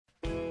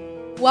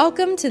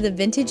Welcome to the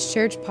Vintage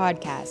Church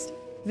Podcast.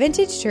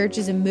 Vintage Church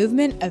is a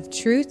movement of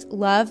truth,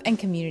 love, and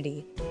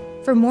community.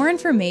 For more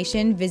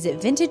information, visit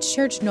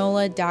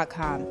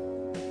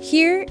vintagechurchnola.com.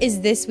 Here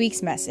is this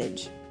week's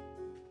message.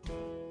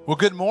 Well,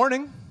 good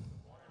morning.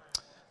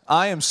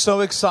 I am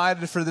so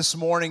excited for this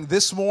morning.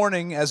 This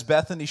morning, as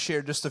Bethany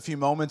shared just a few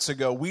moments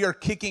ago, we are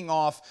kicking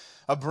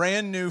off a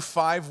brand new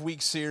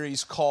 5-week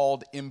series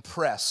called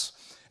Impress.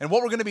 And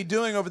what we're going to be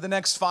doing over the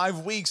next 5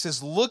 weeks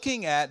is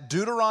looking at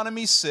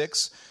Deuteronomy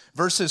 6,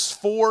 verses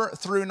 4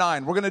 through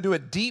 9. We're going to do a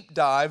deep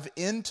dive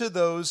into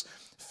those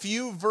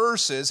few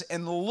verses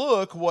and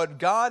look what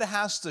God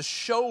has to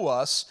show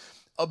us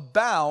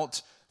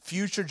about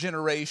future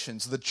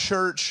generations, the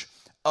church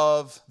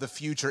of the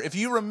future. If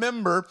you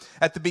remember,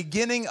 at the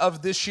beginning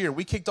of this year,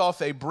 we kicked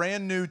off a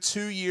brand new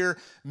 2-year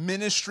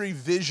ministry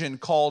vision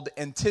called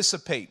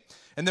Anticipate.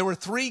 And there were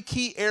 3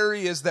 key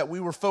areas that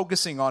we were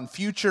focusing on: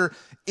 future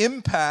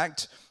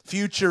impact,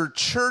 future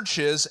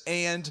churches,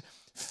 and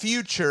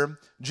future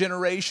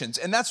generations.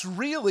 And that's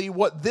really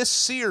what this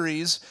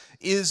series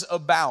is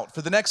about.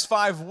 For the next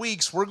 5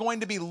 weeks, we're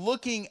going to be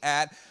looking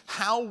at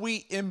how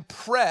we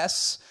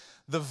impress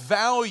the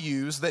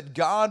values that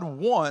God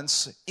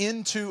wants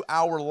into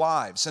our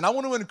lives. And I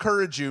want to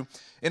encourage you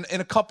in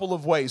a couple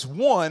of ways.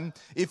 One,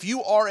 if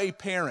you are a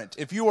parent,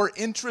 if you are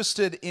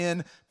interested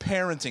in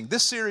parenting,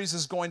 this series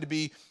is going to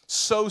be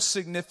so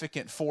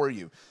significant for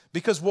you,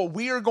 because what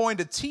we are going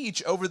to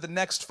teach over the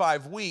next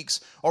 5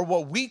 weeks are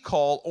what we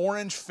call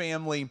Orange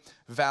Family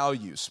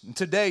values. And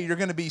today you're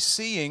going to be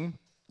seeing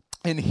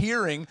and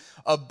hearing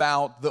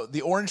about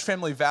the Orange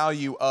Family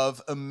value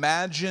of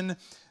imagine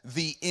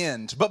the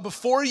end. But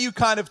before you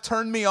kind of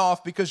turn me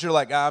off because you're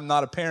like, I'm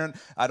not a parent,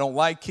 I don't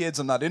like kids,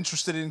 I'm not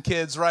interested in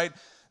kids, right?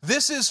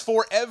 This is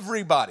for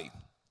everybody.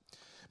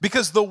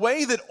 Because the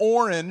way that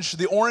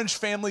the Orange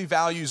Family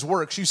values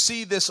works, you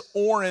see this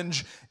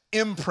orange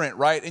imprint,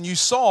 right? And you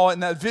saw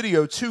in that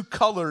video 2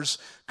 colors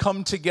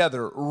come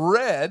together.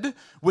 Red,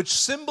 which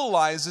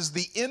symbolizes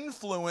the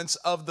influence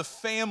of the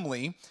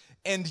family,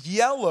 and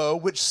yellow,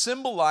 which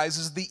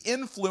symbolizes the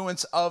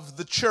influence of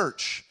the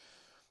church.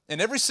 And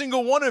every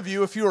single one of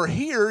you, if you are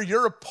here,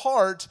 you're a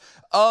part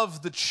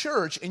of the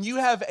church, and you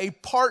have a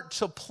part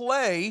to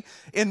play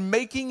in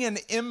making an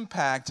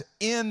impact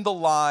in the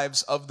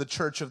lives of the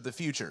church of the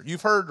future.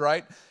 You've heard,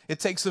 right? It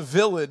takes a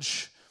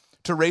village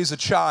to raise a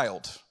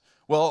child.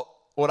 Well,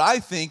 what I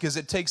think is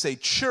it takes a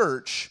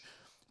church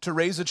to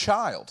raise a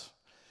child.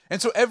 And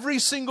so every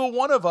single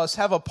one of us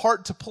have a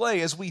part to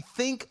play as we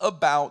think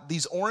about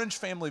these Orange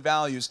Family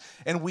values,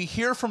 and we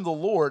hear from the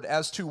Lord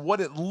as to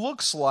what it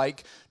looks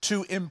like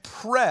to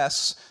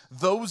impress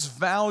those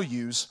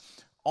values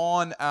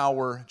on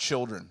our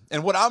children.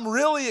 And what I'm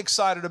really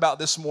excited about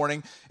this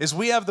morning is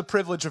we have the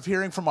privilege of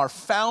hearing from our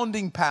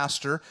founding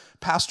pastor,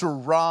 Pastor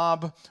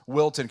Rob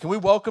Wilton. Can we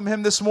welcome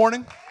him this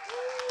morning?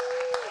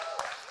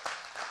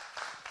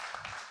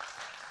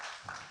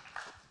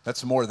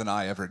 That's more than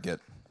I ever get.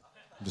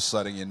 I'm just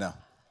letting you know.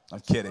 I'm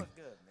kidding.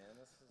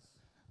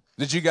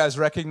 Did you guys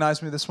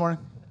recognize me this morning?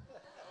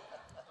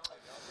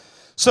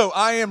 So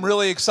I am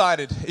really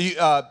excited.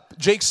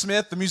 Jake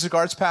Smith, the music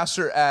arts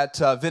pastor at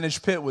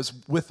Vintage Pit, was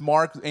with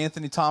Mark,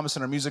 Anthony Thomas,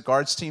 and our music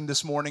arts team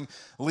this morning,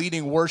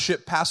 leading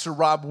worship. Pastor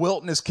Rob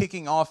Wilton is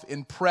kicking off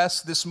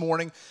Impress this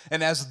morning.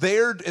 And as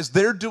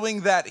they're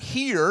doing that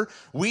here,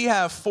 we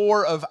have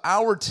 4 of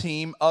our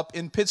team up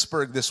in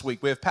Pittsburgh this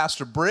week. We have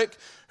Pastor Brick,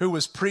 who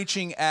was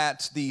preaching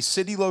at the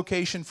city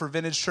location for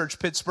Vintage Church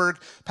Pittsburgh.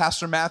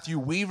 Pastor Matthew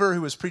Weaver,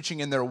 who was preaching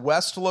in their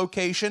west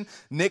location.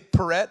 Nick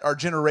Perrette, our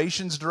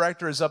generations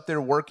director, is up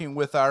there working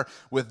with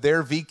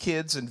their V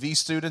kids and V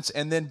students.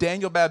 And then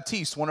Daniel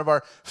Baptiste, one of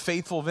our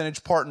faithful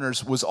Vintage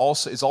partners, is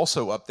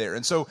also up there.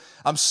 And so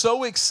I'm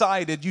so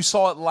excited. You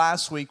saw it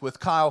last week with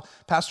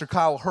Pastor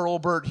Kyle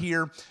Hurlbert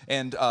here,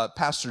 and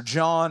Pastor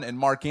John and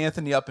Mark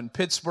Anthony up in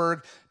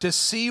Pittsburgh, to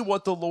see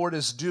what the Lord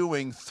is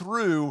doing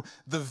through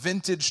the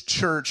Vintage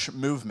Church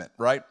movement,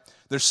 right?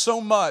 There's so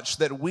much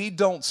that we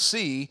don't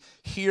see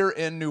here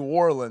in New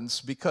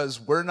Orleans because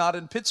we're not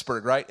in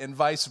Pittsburgh, right? And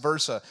vice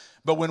versa.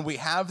 But when we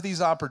have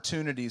these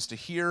opportunities to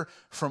hear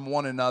from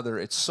one another,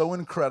 it's so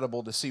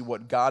incredible to see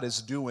what God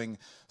is doing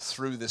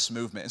through this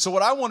movement. And so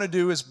what I want to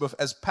do is,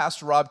 as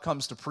Pastor Rob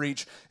comes to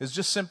preach, is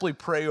just simply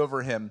pray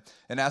over him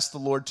and ask the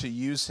Lord to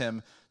use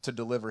him to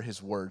deliver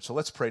his word. So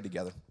let's pray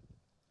together.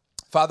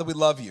 Father, we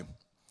love you.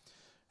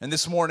 And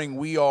this morning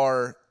we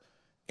are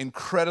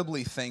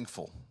incredibly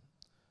thankful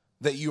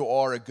that you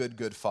are a good,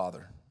 good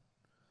Father.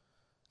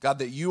 God,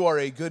 that you are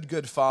a good,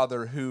 good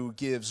Father who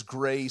gives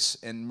grace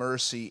and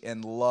mercy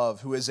and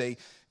love, who is a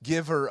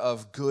giver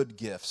of good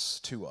gifts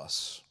to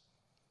us.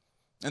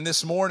 And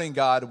this morning,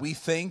 God, we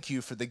thank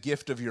you for the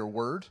gift of your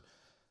word,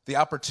 the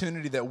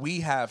opportunity that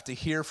we have to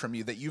hear from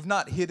you, that you've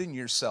not hidden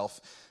yourself,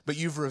 but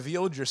you've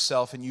revealed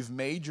yourself and you've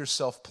made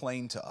yourself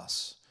plain to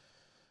us.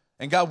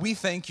 And God, we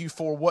thank you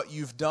for what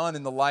you've done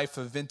in the life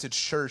of Vintage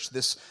Church,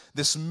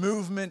 this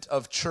movement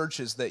of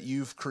churches that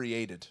you've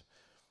created.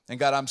 And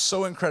God, I'm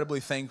so incredibly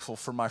thankful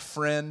for my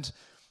friend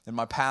and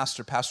my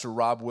pastor, Pastor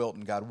Rob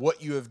Wilton, God,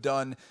 what you have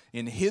done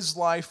in his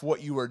life,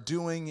 what you are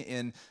doing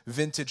in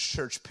Vintage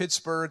Church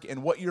Pittsburgh,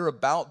 and what you're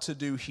about to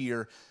do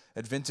here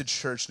at Vintage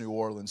Church New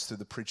Orleans through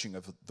the preaching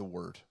of the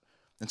word.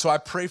 And so I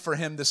pray for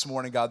him this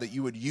morning, God, that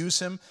you would use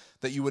him,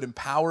 that you would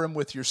empower him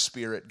with your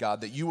Spirit,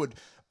 God, that you would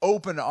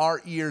open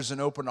our ears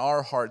and open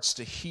our hearts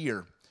to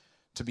hear,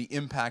 to be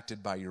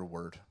impacted by your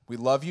word. We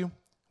love you.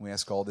 We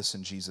ask all this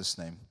in Jesus'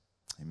 name.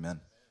 Amen.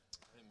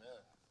 Amen.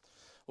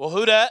 Well,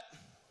 who dat?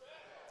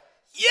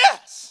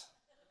 Yes!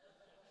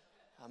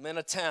 I'm in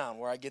a town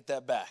where I get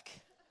that back.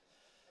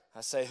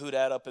 I say who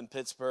dat up in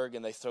Pittsburgh,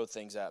 and they throw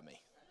things at me.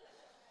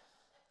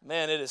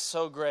 Man, it is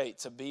so great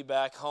to be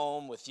back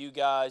home with you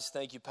guys.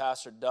 Thank you,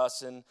 Pastor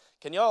Dustin.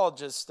 Can y'all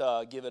just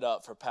give it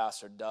up for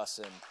Pastor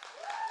Dustin?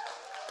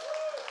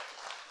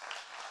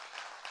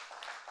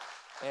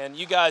 And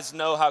you guys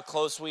know how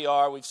close we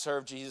are. We've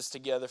served Jesus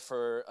together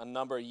for a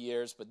number of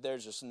years, but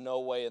there's just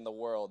no way in the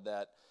world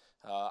that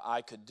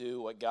I could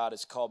do what God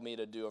has called me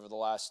to do over the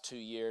last 2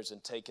 years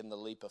and taken the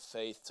leap of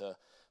faith to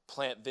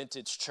plant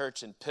Vintage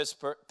Church in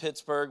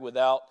Pittsburgh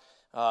without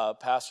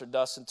Pastor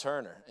Dustin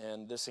Turner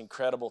and this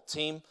incredible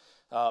team.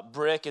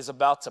 Brick is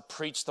about to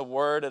preach the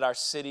word at our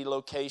city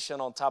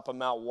location on top of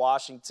Mount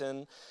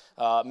Washington.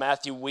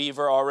 Matthew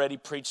Weaver already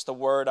preached the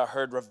word. I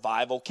heard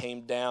revival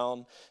came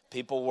down.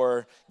 People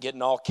were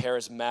getting all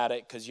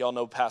charismatic because y'all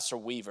know Pastor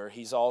Weaver.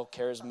 He's all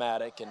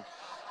charismatic,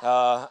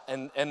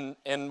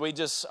 and we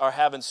just are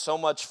having so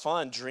much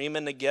fun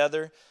dreaming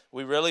together.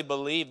 We really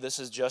believe this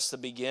is just the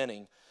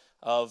beginning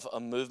of a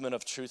movement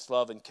of truth,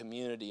 love, and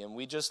community, and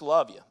we just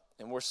love you.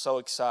 And we're so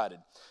excited.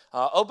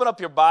 Open up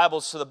your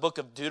Bibles to the book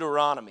of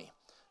Deuteronomy.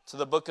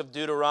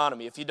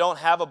 If you don't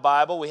have a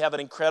Bible, we have an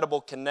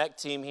incredible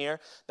Connect team here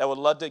that would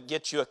love to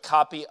get you a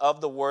copy of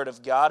the Word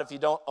of God. If you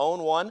don't own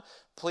one,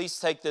 please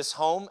take this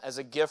home as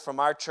a gift from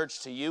our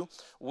church to you.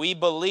 We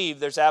believe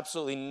there's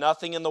absolutely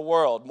nothing in the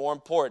world more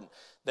important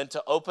than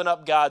to open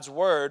up God's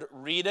Word,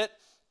 read it,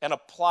 and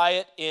apply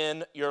it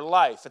in your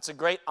life. It's a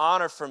great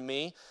honor for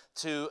me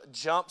to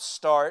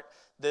jumpstart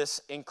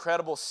this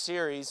incredible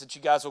series that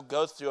you guys will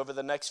go through over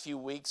the next few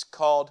weeks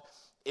called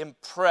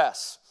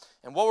Impress.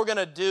 And what we're going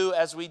to do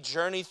as we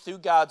journey through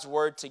God's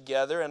Word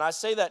together, and I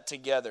say that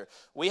together,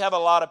 we have a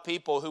lot of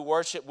people who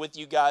worship with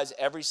you guys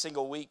every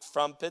single week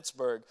from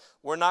Pittsburgh.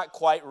 We're not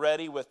quite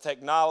ready with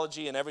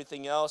technology and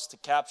everything else to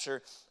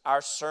capture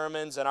our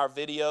sermons and our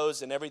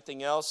videos and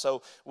everything else.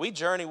 So we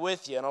journey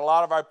with you, and a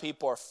lot of our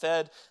people are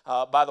fed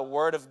by the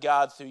Word of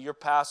God through your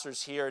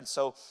pastors here. And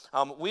so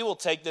we will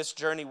take this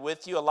journey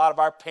with you. A lot of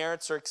our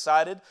parents are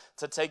excited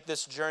to take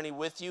this journey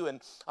with you.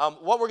 And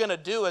what we're going to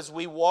do as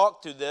we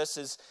walk through this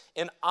is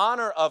in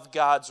honor of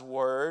God's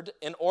Word,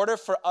 in order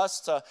for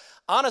us to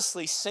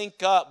honestly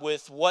sync up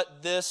with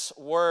what this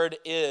Word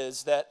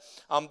is, that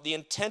the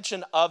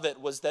intention of it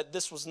was that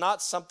this was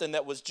not something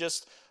that was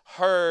just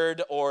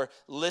heard or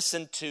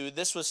listened to.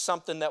 This was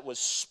something that was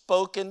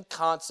spoken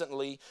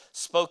constantly,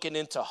 spoken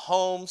into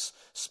homes,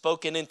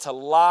 spoken into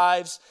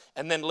lives,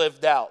 and then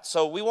lived out.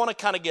 So we want to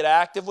kind of get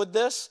active with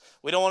this.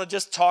 We don't want to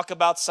just talk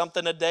about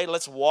something today.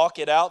 Let's walk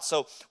it out.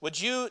 So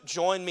would you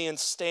join me in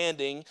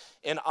standing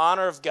in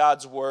honor of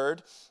God's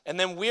Word? And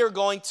then we are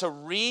going to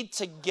read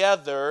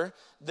together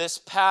this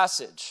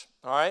passage.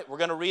 All right? We're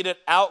going to read it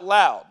out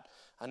loud.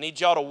 I need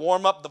y'all to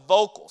warm up the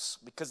vocals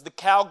because the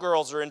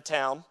cowgirls are in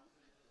town.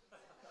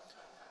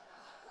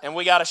 And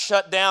we got to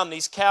shut down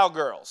these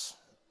cowgirls,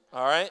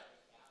 all right?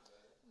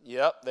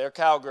 Yep, they're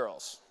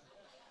cowgirls.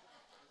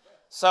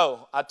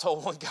 So I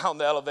told one guy on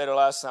the elevator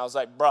last night, I was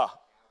like, bruh,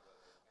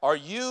 are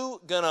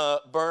you going to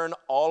burn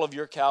all of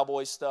your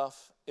cowboy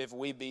stuff if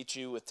we beat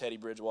you with Teddy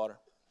Bridgewater?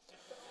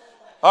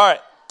 All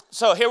right,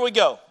 so here we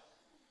go.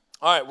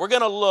 All right, we're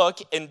going to look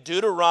in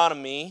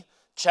Deuteronomy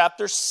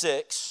chapter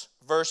 6,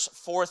 verse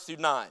 4 through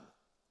 9.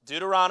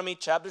 Deuteronomy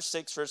chapter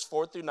 6, verse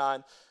 4 through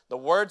 9. The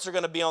words are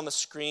going to be on the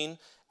screen.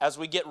 As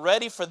we get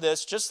ready for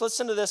this, just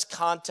listen to this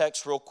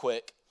context real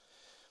quick.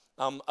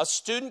 A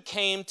student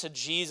came to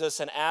Jesus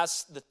and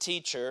asked the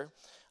teacher,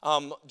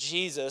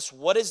 Jesus,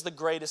 what is the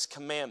greatest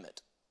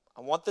commandment?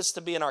 I want this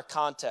to be in our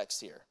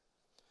context here.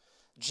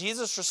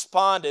 Jesus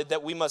responded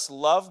that we must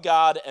love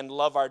God and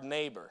love our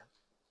neighbor.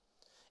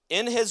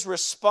 In his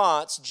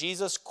response,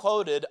 Jesus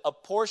quoted a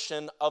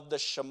portion of the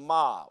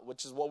Shema,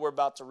 which is what we're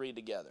about to read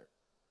together.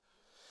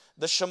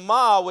 The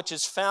Shema, which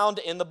is found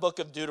in the book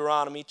of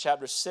Deuteronomy,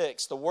 chapter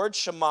 6, the word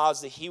Shema is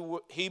the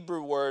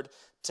Hebrew word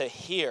to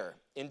hear.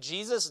 In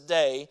Jesus'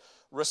 day,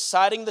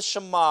 reciting the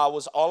Shema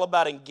was all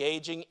about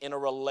engaging in a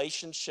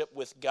relationship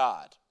with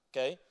God,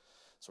 okay?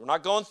 So we're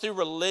not going through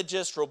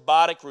religious,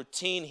 robotic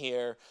routine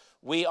here.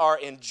 We are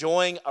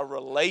enjoying a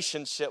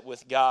relationship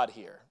with God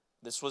here.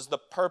 This was the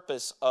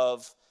purpose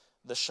of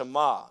the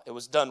Shema. It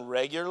was done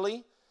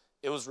regularly.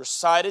 It was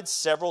recited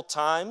several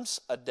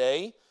times a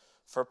day.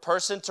 For a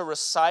person to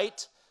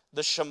recite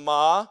the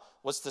Shema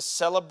was to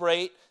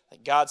celebrate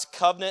that God's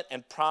covenant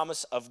and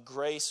promise of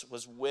grace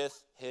was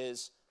with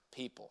his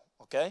people,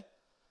 okay?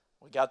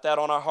 We got that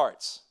on our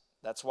hearts.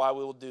 That's why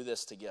we will do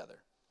this together.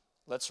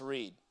 Let's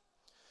read.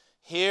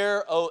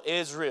 Hear, O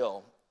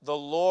Israel, the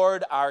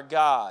Lord our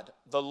God,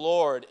 the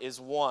Lord is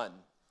one.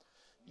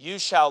 You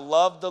shall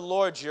love the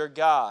Lord your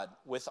God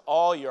with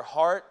all your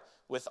heart,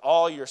 with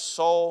all your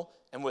soul,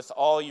 and with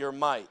all your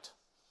might.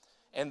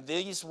 And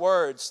these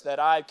words that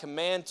I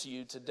command to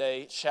you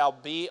today shall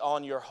be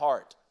on your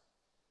heart.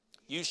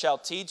 You shall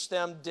teach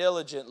them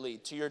diligently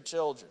to your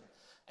children,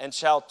 and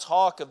shall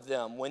talk of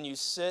them when you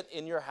sit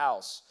in your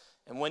house,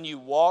 and when you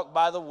walk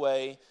by the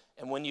way,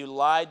 and when you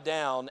lie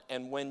down,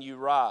 and when you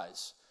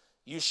rise.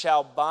 You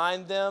shall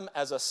bind them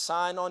as a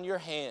sign on your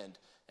hand,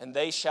 and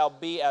they shall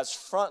be as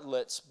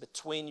frontlets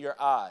between your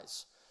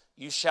eyes.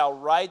 You shall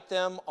write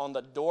them on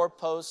the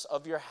doorposts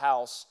of your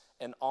house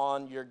and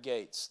on your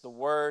gates. The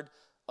word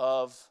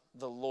of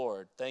the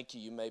Lord. Thank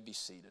you. You may be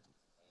seated.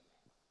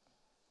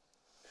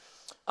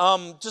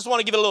 Just want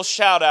to give a little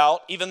shout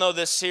out. Even though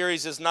this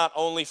series is not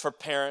only for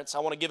parents, I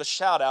want to give a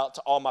shout out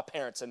to all my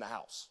parents in the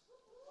house.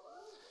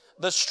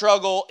 The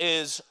struggle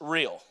is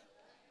real.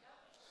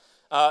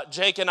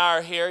 Jake and I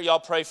are here. Y'all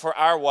pray for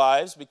our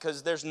wives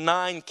because there's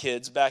 9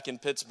 kids back in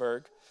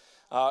Pittsburgh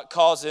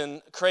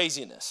causing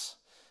craziness.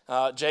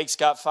 Jake's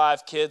got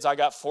 5 kids. I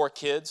got 4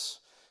 kids.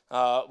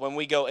 When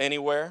we go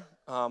anywhere,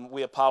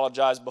 we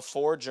apologize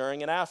before,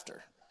 during, and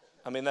after.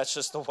 I mean, that's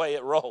just the way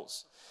it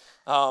rolls.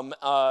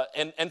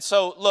 And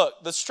so,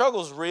 look, the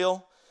struggle's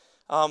real.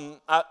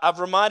 I've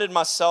reminded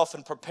myself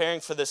in preparing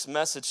for this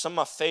message, some of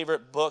my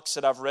favorite books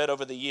that I've read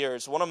over the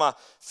years. One of my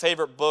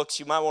favorite books,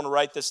 you might want to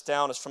write this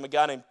down, is from a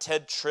guy named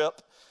Ted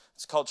Tripp.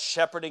 It's called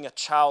Shepherding a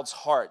Child's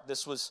Heart.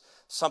 This was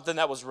something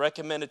that was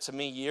recommended to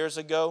me years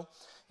ago.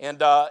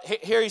 And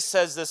here he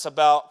says this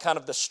about kind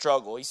of the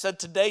struggle. He said,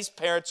 today's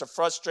parents are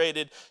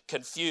frustrated,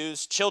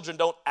 confused. Children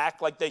don't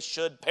act like they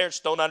should. Parents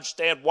don't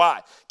understand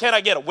why. Can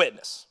I get a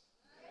witness?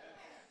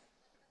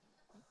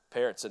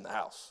 Parents in the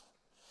house.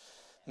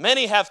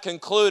 Many have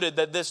concluded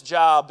that this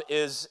job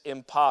is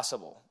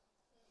impossible.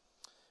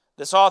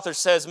 This author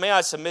says, may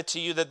I submit to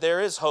you that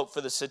there is hope for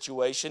the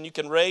situation. You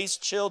can raise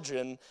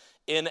children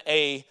in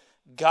a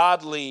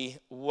godly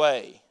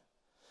way.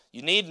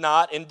 You need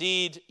not,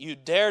 indeed, you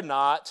dare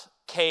not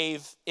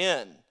cave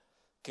in,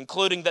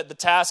 concluding that the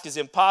task is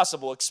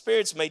impossible.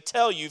 Experience may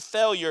tell you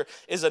failure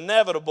is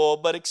inevitable,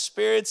 but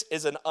experience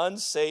is an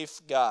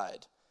unsafe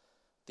guide.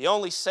 The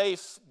only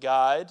safe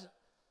guide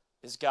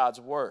is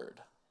God's word.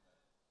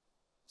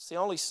 It's the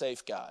only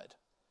safe guide.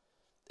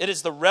 It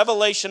is the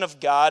revelation of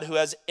God who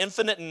has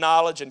infinite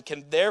knowledge and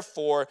can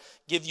therefore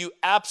give you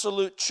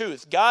absolute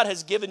truth. God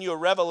has given you a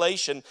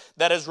revelation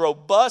that is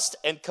robust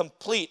and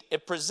complete.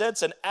 It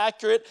presents an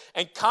accurate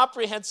and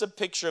comprehensive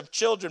picture of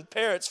children,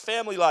 parents,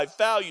 family life,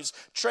 values,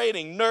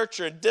 training,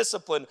 nurture, and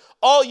discipline.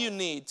 All you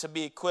need to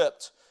be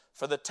equipped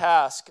for the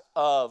task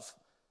of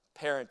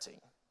parenting.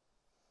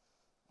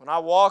 When I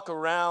walk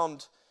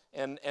around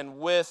and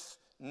with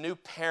new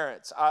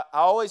parents, I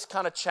always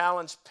kind of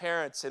challenge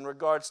parents in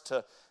regards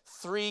to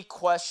 3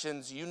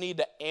 questions you need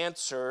to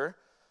answer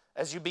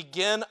as you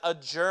begin a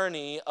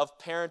journey of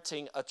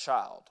parenting a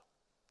child.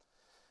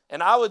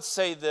 And I would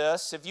say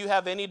this, if you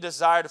have any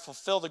desire to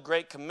fulfill the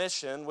Great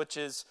Commission, which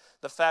is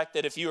the fact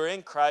that if you are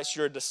in Christ,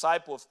 you're a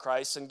disciple of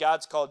Christ, and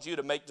God's called you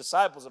to make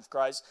disciples of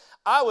Christ,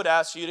 I would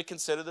ask you to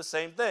consider the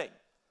same thing,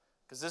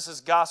 because this is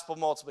gospel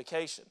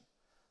multiplication.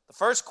 The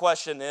first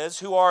question is,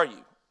 who are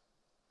you?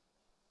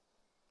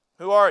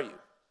 Who are you?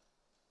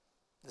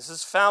 This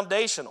is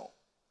foundational.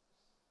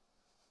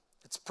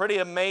 It's a pretty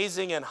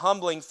amazing and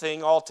humbling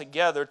thing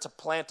altogether to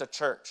plant a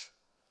church.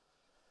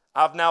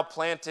 I've now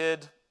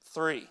planted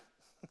 3.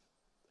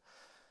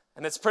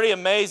 And it's pretty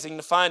amazing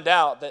to find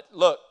out that,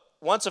 look,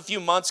 once a few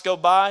months go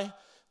by,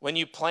 when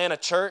you plant a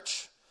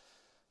church,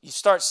 you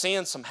start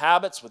seeing some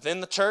habits within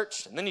the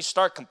church, and then you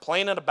start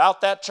complaining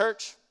about that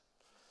church.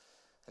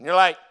 And you're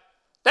like,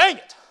 dang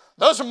it,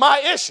 those are my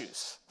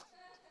issues.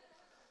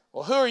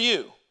 Well, who are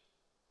you?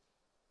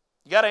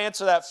 You got to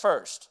answer that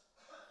first.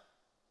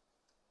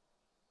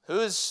 Who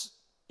is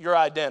your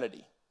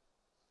identity?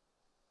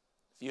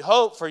 If you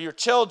hope for your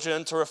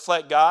children to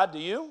reflect God, do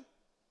you?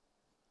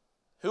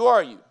 Who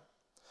are you?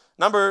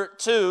 Number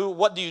 2,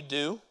 what do you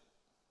do?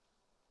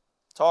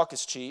 Talk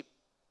is cheap.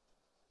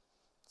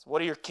 So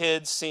what are your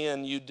kids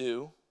seeing you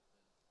do?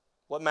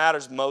 What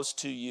matters most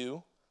to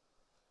you?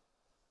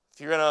 If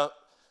you're going to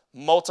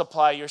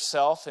multiply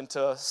yourself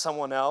into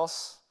someone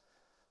else,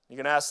 you're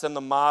going to ask them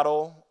to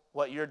model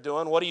what you're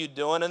doing. What are you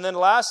doing? And then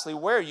lastly,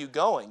 where are you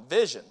going?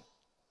 Vision.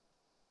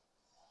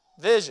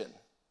 Vision.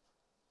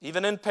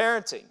 Even in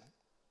parenting.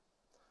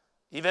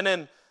 Even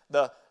in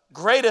the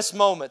greatest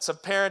moments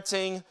of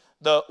parenting,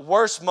 the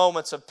worst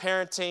moments of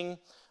parenting,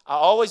 I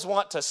always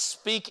want to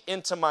speak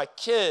into my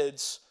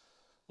kids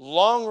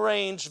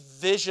long-range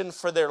vision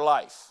for their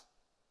life.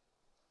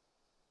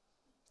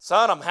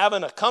 Son, I'm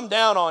having to come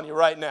down on you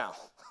right now.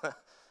 And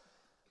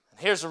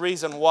here's the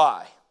reason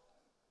why.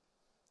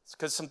 It's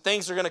because some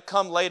things are going to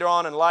come later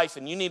on in life,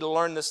 and you need to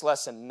learn this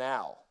lesson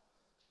now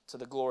to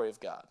the glory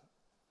of God.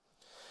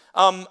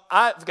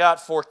 I've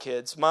got 4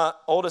 kids. My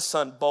oldest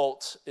son,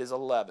 Bolt, is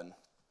 11.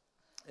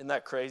 Isn't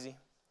that crazy?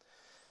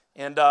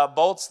 And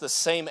Bolt's the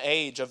same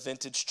age of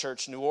Vintage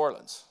Church New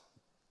Orleans.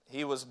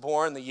 He was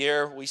born the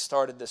year we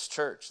started this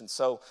church. And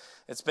so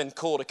it's been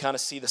cool to kind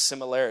of see the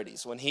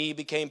similarities. When he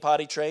became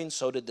potty trained,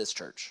 so did this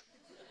church.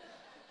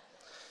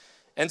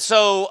 And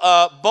so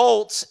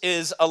Bolt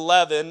is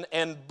 11,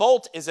 and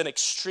Bolt is an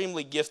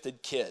extremely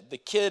gifted kid. The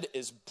kid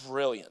is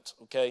brilliant,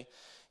 okay?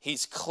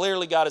 He's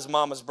clearly got his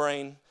mama's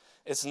brain.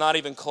 It's not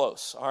even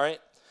close, all right?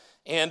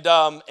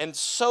 And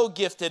so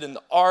gifted in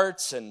the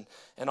arts and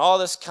all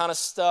this kind of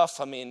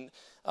stuff. I mean,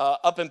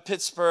 up in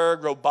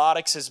Pittsburgh,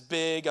 robotics is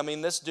big. I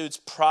mean, this dude's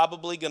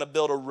probably going to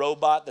build a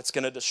robot that's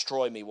going to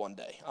destroy me one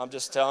day. I'm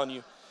just telling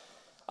you.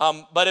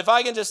 But if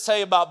I can just tell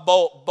you about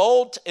Bolt,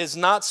 Bolt is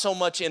not so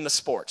much into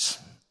sports.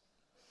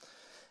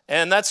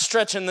 And that's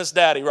stretching this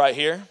daddy right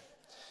here.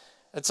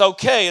 It's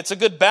okay. It's a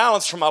good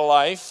balance for my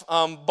life.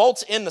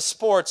 Bolt's into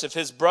sports if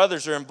his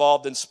brothers are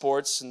involved in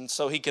sports, and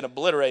so he can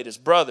obliterate his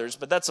brothers.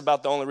 But that's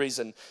about the only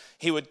reason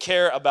he would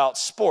care about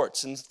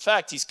sports. In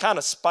fact, he's kind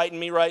of spiting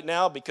me right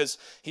now because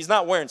he's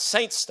not wearing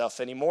Saints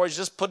stuff anymore. He's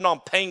just putting on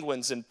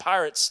Penguins and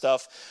Pirates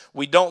stuff.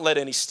 We don't let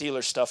any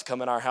Steelers stuff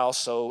come in our house,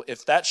 so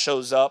if that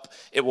shows up,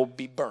 it will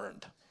be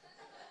burned.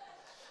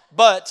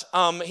 But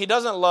he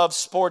doesn't love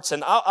sports,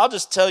 and I'll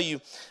just tell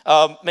you,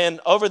 man,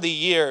 over the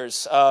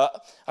years,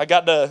 I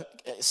got to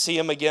see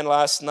him again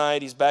last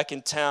night. He's back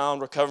in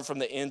town, recovering from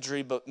the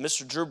injury, but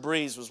Mr. Drew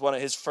Brees was one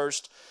of his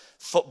first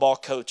football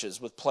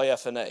coaches with Play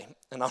FNA,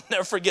 and I'll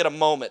never forget a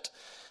moment.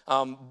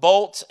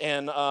 Bolt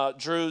and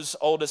Drew's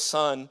oldest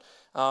son,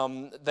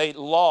 they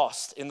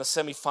lost in the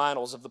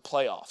semifinals of the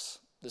playoffs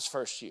this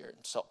first year,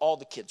 so all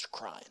the kids are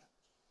crying.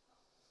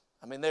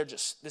 I mean, they're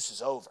just, this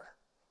is over.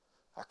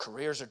 Our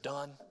careers are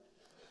done.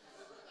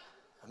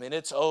 I mean,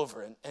 it's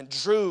over. And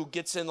Drew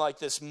gets in like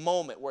this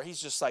moment where he's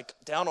just like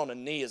down on a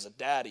knee as a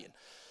daddy. And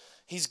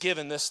he's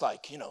giving this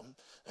like, you know,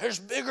 there's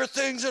bigger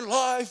things in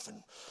life.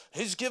 And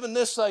he's giving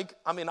this like,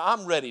 I mean,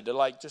 I'm ready to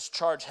like just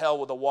charge hell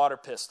with a water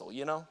pistol,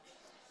 you know.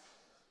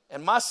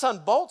 And my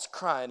son Bolt's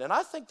crying. And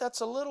I think that's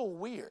a little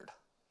weird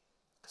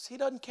because he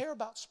doesn't care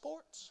about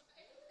sports.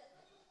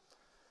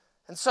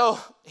 And so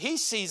he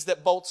sees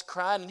that Bolt's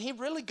crying and he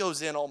really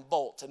goes in on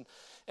Bolt.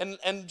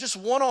 And just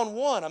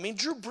one-on-one, I mean,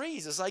 Drew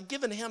Brees is like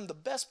giving him the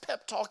best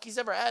pep talk he's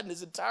ever had in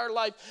his entire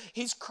life.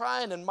 He's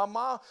crying, and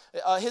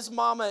his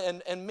mama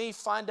and me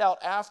find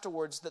out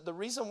afterwards that the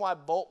reason why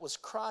Bolt was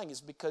crying is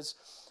because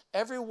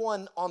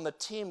everyone on the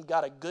team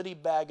got a goodie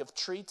bag of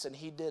treats, and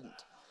he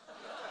didn't.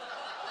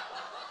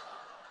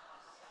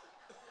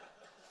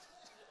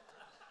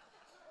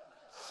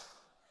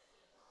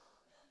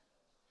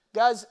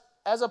 Guys,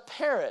 as a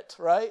parent,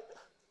 right?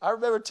 I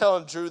remember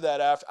telling Drew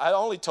that after. I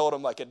only told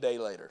him like a day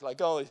later.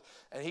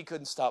 And he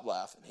couldn't stop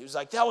laughing. He was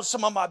like, that was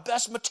some of my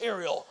best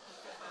material.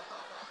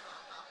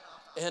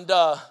 And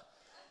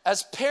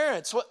as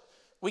parents,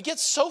 we get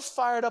so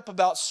fired up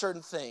about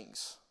certain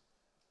things.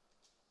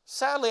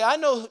 Sadly, I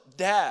know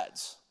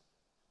dads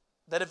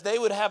that if they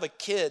would have a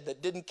kid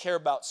that didn't care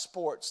about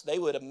sports, they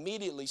would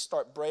immediately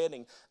start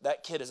branding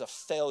that kid as a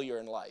failure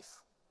in life.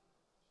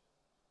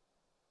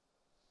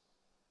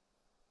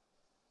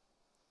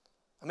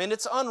 I mean,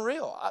 it's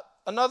unreal.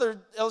 Another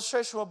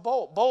illustration with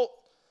Bolt. Bolt,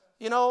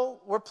 you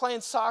know, we're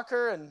playing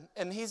soccer,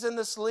 and he's in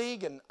this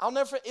league, and I'll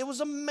never forget, it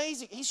was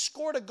amazing. He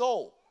scored a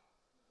goal.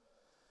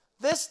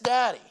 This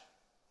daddy,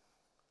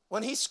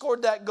 when he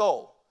scored that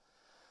goal,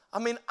 I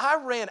mean,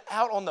 I ran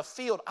out on the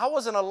field. I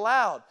wasn't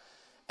allowed.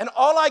 And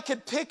all I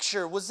could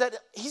picture was that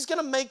he's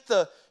going to make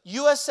the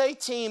USA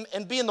team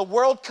and be in the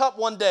World Cup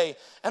one day.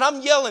 And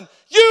I'm yelling,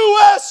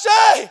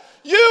 USA!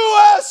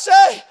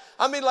 USA!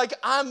 I mean, like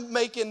I'm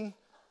making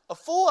a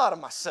fool out of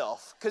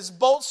myself because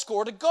Bolt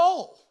scored a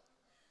goal.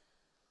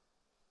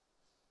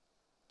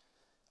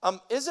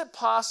 Is it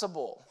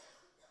possible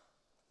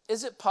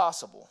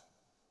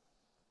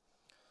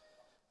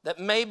that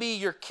maybe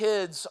your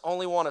kids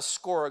only want to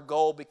score a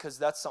goal because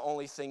that's the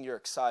only thing you're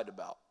excited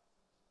about?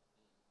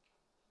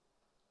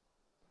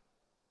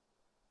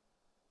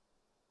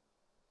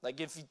 Like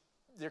if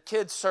your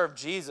kids serve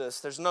Jesus,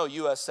 there's no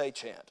USA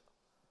chant.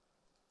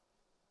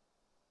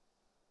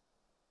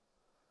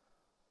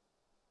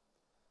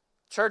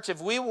 Church,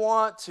 if we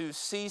want to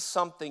see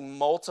something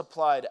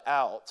multiplied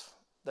out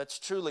that's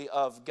truly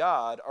of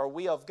God, are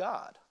we of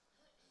God?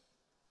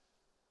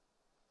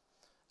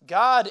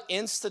 God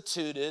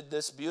instituted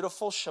this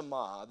beautiful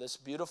Shema, this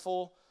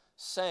beautiful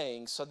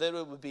saying, so that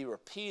it would be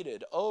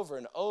repeated over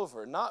and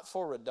over, not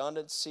for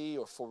redundancy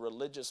or for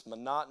religious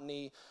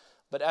monotony,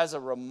 but as a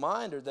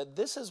reminder that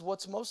this is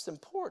what's most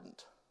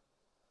important.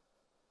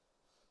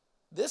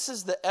 This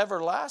is the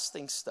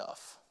everlasting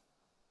stuff.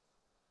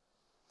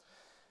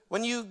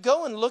 When you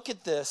go and look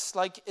at this,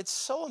 like, it's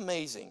so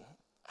amazing.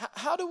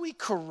 How do we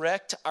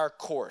correct our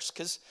course?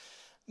 Because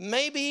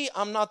maybe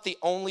I'm not the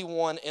only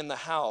one in the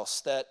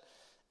house that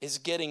is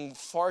getting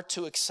far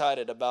too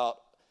excited about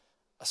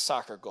a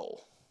soccer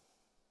goal.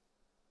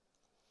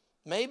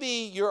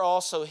 Maybe you're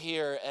also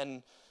here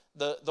and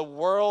the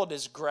world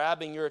is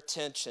grabbing your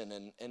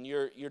attention and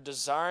you're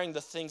desiring the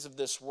things of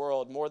this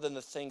world more than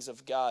the things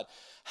of God.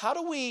 How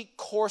do we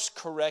course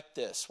correct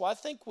this? Well, I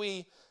think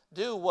we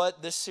do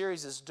what this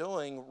series is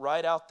doing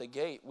right out the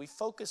gate. We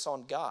focus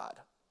on God.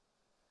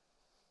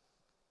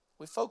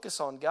 We focus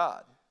on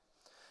God.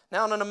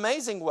 Now, in an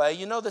amazing way,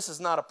 you know this is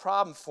not a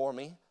problem for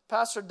me.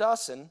 Pastor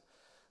Dustin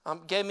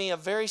gave me a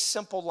very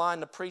simple line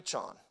to preach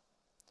on.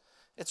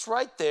 It's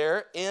right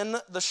there in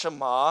the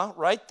Shema.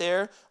 Right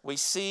there we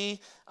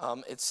see,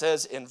 it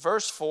says in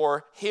verse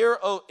 4, "Hear,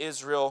 O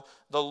Israel,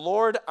 the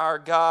Lord our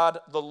God,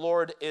 the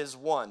Lord is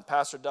one."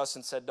 Pastor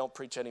Dustin said, don't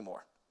preach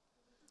anymore.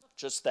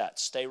 Just that.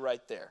 Stay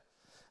right there.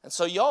 And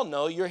so y'all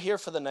know you're here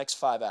for the next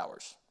 5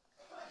 hours.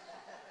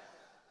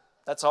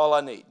 That's all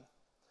I need.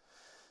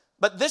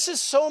 But this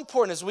is so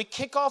important as we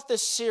kick off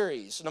this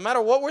series, no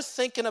matter what we're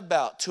thinking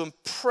about, to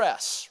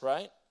impress,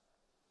 right?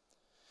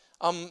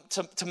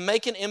 To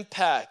make an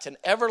impact, an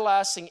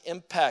everlasting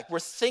impact. We're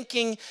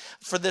thinking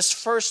for this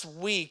first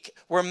week,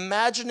 we're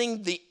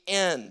imagining the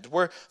end.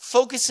 We're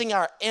focusing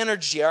our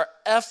energy, our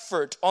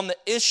effort on the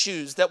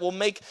issues that will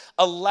make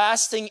a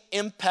lasting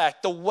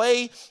impact. The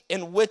way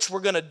in which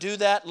we're going to do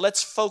that,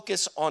 let's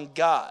focus on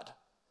God.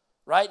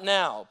 Right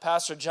now,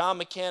 Pastor John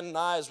McCann and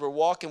I, as we're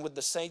walking with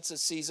the saints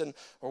this season,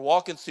 we're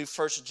walking through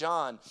 1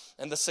 John.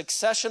 And the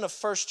succession of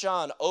 1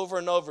 John over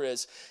and over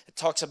is, it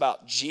talks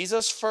about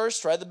Jesus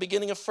first, right at the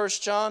beginning of 1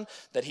 John,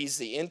 that he's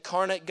the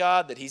incarnate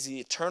God, that he's the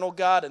eternal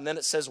God, and then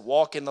it says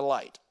walk in the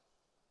light.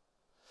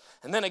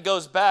 And then it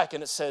goes back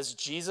and it says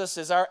Jesus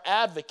is our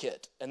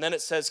advocate. And then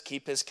it says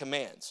keep his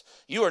commands.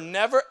 You are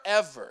never,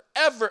 ever,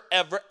 ever,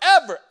 ever,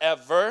 ever,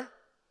 ever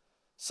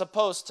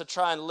supposed to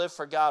try and live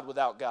for God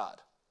without God.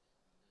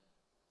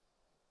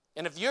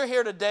 And if you're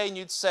here today and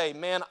you'd say,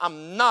 man,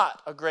 I'm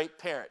not a great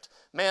parent.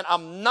 Man,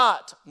 I'm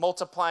not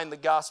multiplying the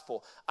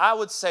gospel. I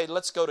would say,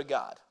 let's go to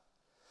God.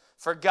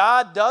 For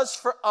God does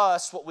for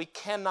us what we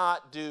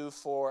cannot do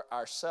for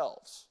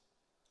ourselves.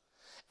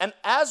 And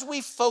as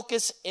we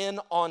focus in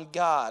on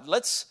God,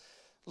 let's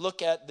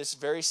look at this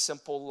very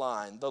simple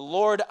line. The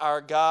Lord our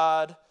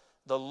God,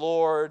 the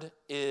Lord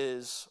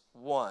is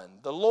one.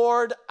 The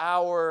Lord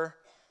our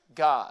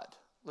God.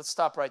 Let's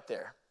stop right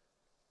there.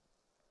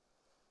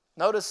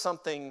 Notice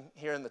something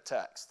here in the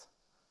text.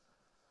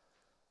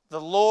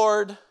 The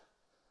Lord,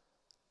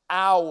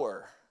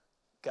 our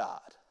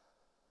God.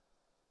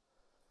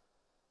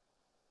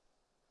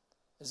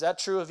 Is that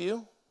true of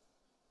you?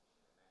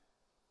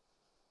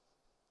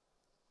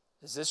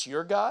 Is this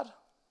your God?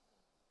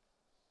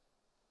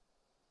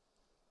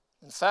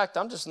 In fact,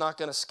 I'm just not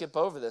going to skip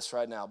over this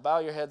right now. Bow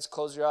your heads,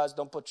 close your eyes,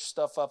 don't put your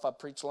stuff up. I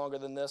preach longer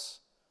than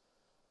this.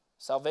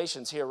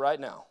 Salvation's here right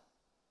now.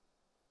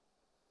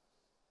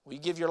 Will you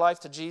give your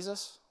life to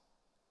Jesus?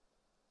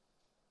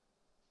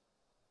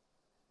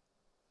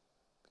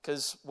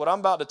 Because what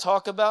I'm about to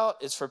talk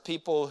about is for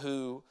people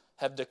who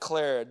have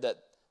declared that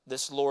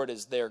this Lord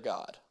is their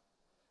God.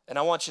 And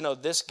I want you to know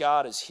this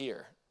God is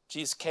here.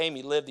 Jesus came,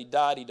 he lived, he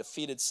died, he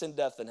defeated sin,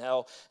 death, and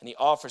hell, and he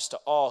offers to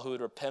all who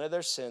would repent of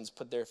their sins,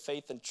 put their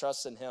faith and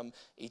trust in him,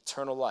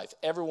 eternal life.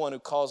 Everyone who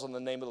calls on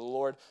the name of the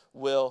Lord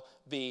will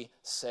be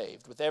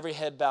saved. With every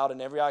head bowed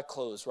and every eye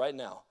closed right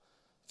now,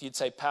 if you'd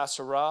say,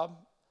 Pastor Rob,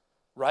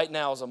 right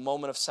now is a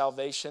moment of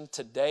salvation.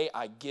 Today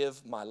I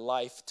give my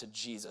life to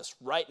Jesus.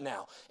 Right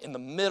now, in the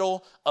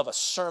middle of a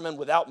sermon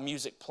without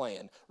music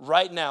playing.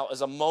 Right now is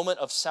a moment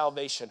of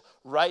salvation.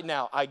 Right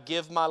now I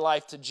give my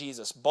life to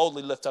Jesus.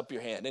 Boldly lift up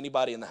your hand.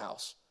 Anybody in the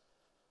house?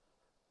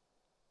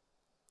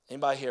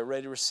 Anybody here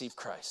ready to receive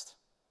Christ?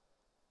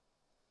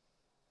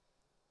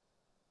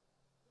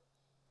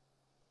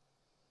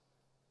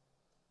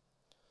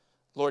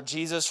 Lord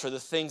Jesus, for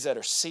the things that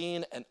are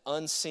seen and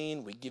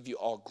unseen, we give you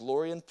all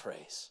glory and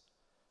praise.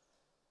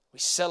 We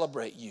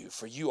celebrate you,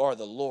 for you are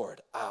the Lord,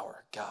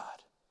 our God.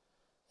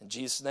 In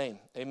Jesus' name,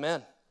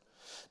 amen.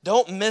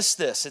 Don't miss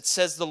this. It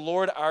says the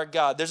Lord, our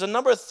God. There's a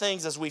number of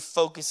things as we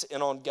focus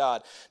in on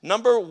God.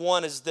 Number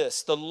one is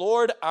this. The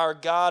Lord, our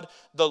God,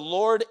 the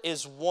Lord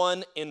is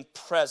one in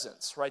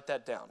presence. Write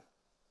that down.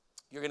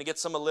 You're going to get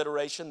some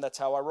alliteration. That's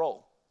how I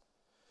roll.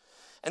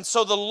 And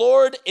so the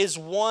Lord is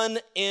one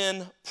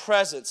in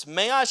presence.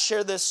 May I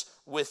share this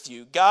with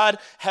you? God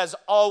has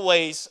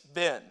always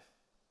been.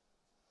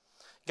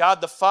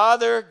 God the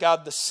Father,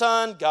 God the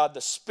Son, God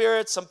the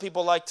Spirit. Some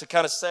people like to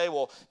kind of say,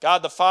 well,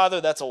 God the Father,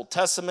 that's Old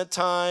Testament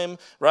time,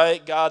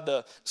 right? God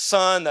the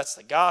Son, that's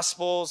the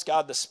Gospels.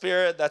 God the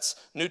Spirit, that's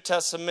New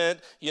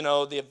Testament,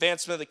 the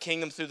advancement of the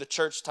kingdom through the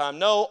church time.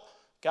 No,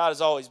 God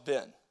has always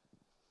been.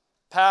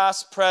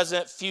 Past,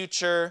 present,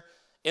 future.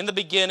 In the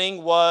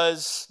beginning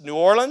was New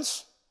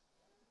Orleans?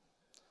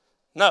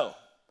 No.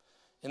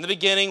 In the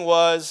beginning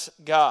was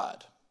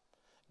God.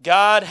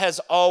 God has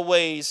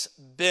always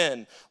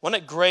been.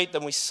 Wasn't it great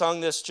that we sung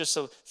this just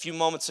a few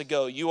moments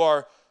ago? You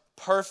are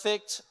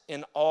perfect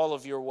in all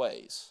of your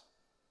ways.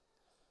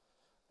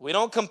 We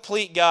don't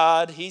complete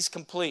God. He's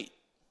complete.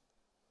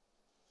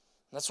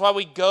 That's why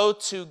we go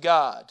to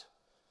God.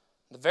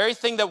 The very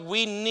thing that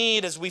we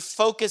need as we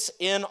focus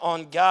in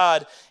on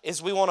God is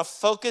we want to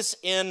focus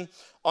in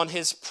on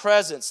his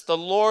presence. The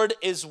Lord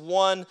is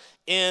one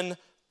in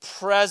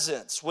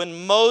presence.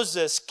 When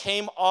Moses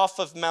came off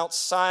of Mount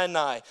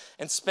Sinai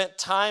and spent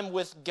time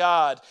with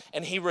God,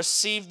 and he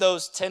received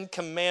those 10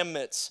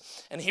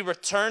 commandments, and he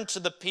returned to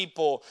the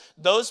people,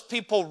 those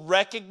people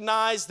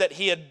recognized that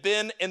he had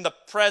been in the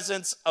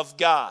presence of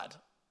God.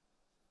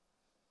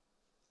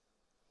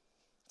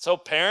 So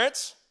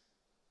parents,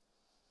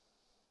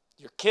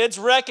 your kids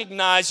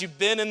recognize you've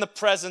been in the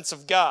presence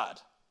of God.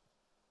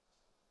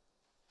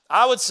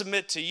 I would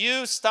submit to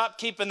you, stop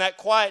keeping that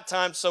quiet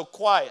time so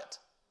quiet.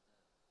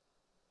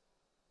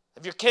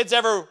 Have your kids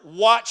ever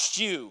watched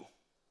you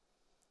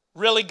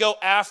really go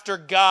after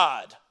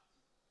God?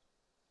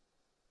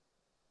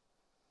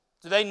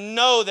 Do they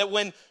know that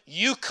when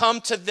you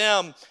come to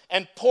them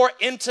and pour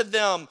into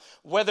them,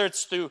 whether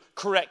it's through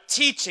correct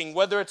teaching,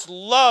 whether it's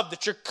love,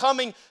 that you're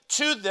coming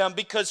to them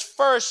because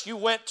first you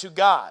went to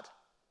God?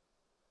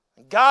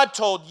 God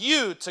told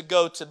you to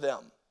go to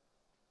them.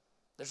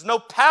 There's no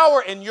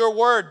power in your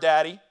word,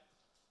 Daddy.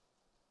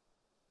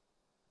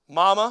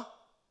 Mama.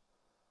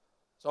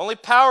 There's only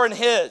power in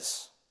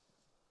His.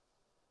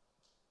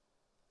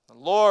 The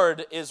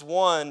Lord is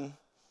one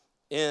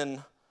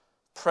in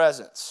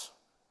presence.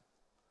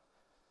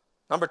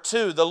 Number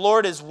 2, the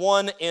Lord is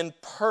one in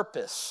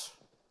purpose.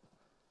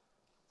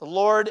 The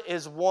Lord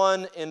is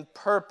one in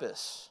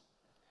purpose.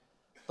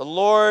 The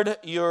Lord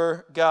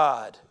your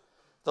God.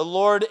 The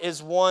Lord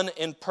is one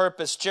in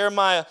purpose.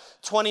 Jeremiah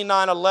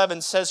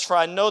 29:11 says, "For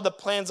I know the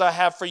plans I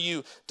have for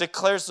you,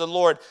 declares the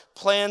Lord,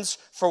 plans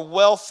for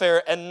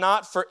welfare and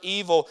not for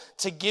evil,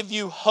 to give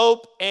you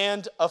hope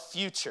and a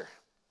future."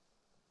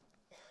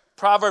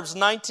 Proverbs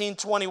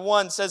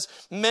 19:21 says,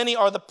 "Many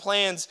are the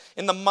plans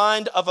in the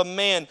mind of a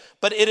man,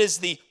 but it is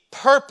the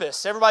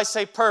purpose." Everybody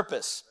say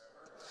purpose.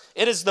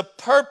 It is the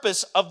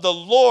purpose of the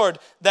Lord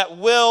that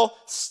will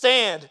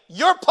stand.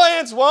 Your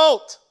plans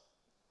won't.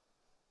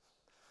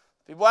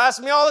 People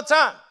ask me all the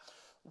time,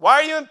 "Why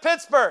are you in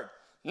Pittsburgh?"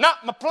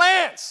 Not my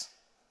plans.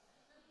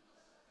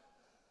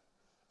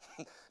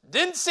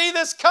 Didn't see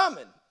this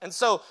coming. And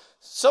so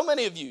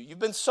many of you, you've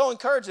been so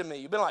encouraging me.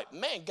 You've been like,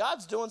 "Man,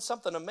 God's doing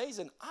something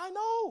amazing." I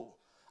know.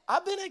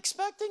 I've been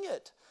expecting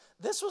it.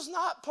 This was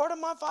not part of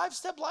my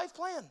 5-step life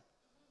plan.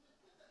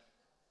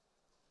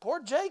 Poor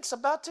Jake's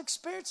about to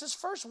experience his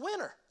first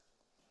winter.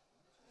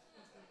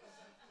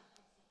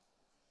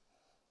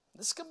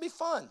 This could be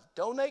fun.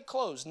 Donate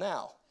clothes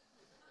now.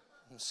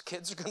 These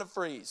kids are going to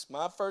freeze.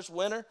 My first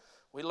winter,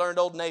 we learned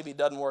Old Navy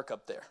doesn't work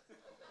up there.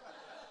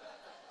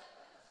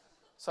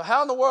 So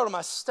how in the world am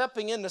I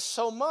stepping into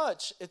so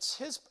much? It's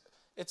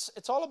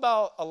all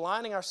about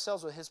aligning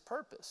ourselves with His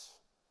purpose.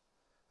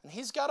 And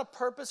He's got a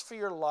purpose for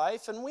your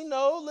life. And we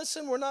know,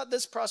 listen, we're not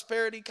this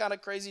prosperity kind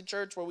of crazy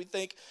church where we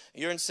think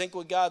you're in sync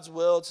with God's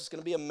will. It's just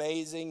going to be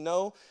amazing.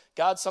 No,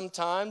 God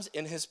sometimes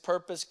in His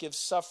purpose gives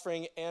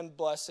suffering and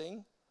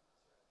blessing.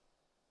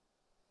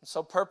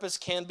 So purpose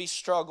can be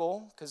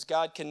struggle because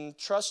God can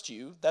trust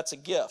you. That's a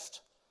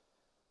gift.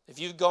 If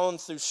you've gone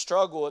through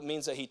struggle, it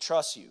means that He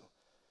trusts you.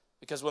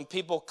 Because when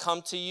people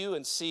come to you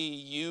and see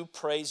you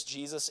praise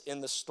Jesus in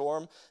the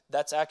storm,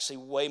 that's actually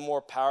way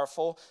more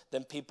powerful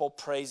than people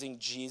praising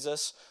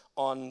Jesus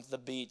on the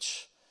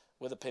beach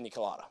with a pina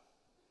colada.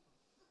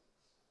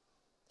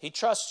 He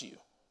trusts you.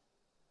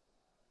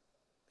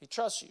 He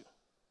trusts you.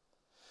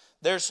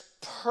 There's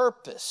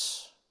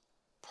purpose.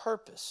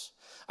 Purpose.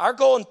 Our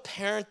goal in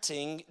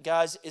parenting,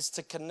 guys, is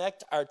to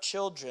connect our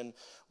children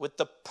with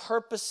the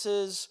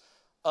purposes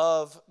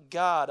of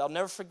God. I'll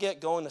never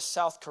forget going to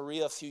South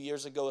Korea a few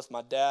years ago with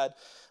my dad.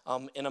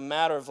 In a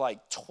matter of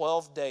like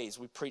 12 days,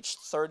 we preached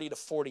 30 to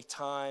 40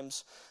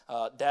 times.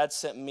 Dad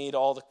sent me to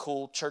all the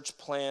cool church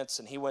plants,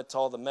 and he went to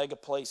all the mega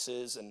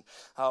places, and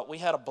we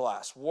had a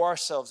blast, wore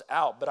ourselves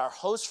out. But our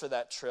host for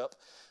that trip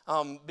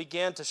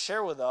began to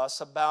share with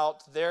us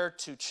about their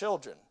 2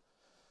 children.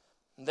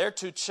 Their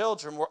 2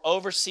 children were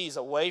overseas,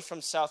 away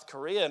from South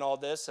Korea and all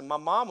this. And my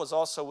mom was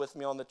also with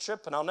me on the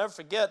trip. And I'll never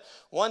forget,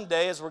 one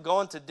day as we're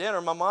going to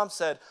dinner, my mom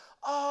said,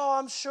 "Oh,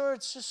 I'm sure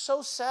it's just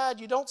so sad.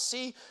 You don't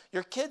see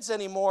your kids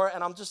anymore."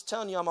 And I'm just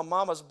telling you, I'm a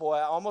mama's boy.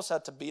 I almost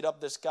had to beat up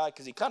this guy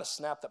because he kind of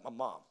snapped at my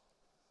mom.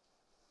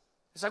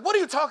 He's like, "What are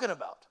you talking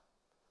about?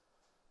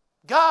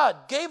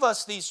 God gave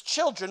us these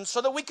children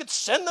so that we could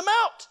send them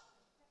out.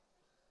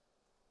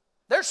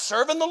 They're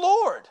serving the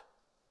Lord.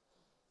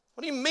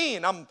 What do you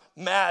mean I'm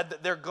mad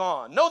that they're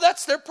gone?" No,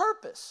 that's their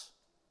purpose.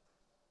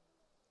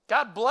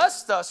 God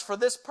blessed us for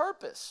this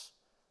purpose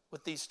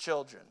with these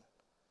children.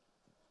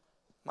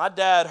 My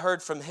dad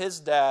heard from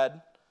his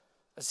dad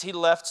as he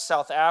left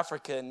South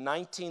Africa in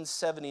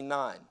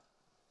 1979.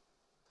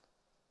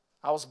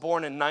 I was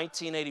born in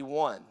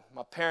 1981.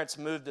 My parents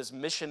moved as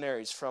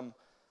missionaries from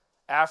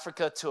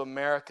Africa to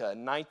America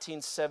in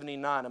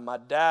 1979. And my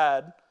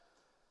dad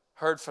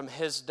heard from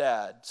his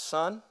dad,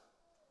 "Son,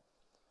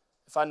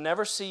 if I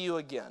never see you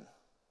again,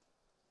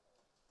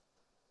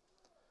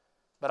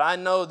 but I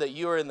know that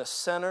you are in the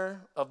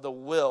center of the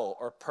will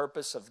or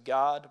purpose of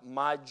God,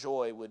 my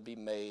joy would be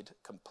made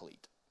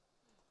complete."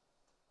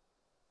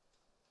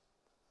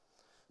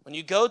 When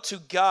you go to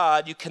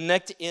God, you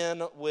connect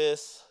in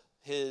with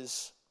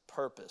His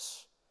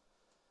purpose.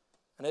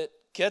 And it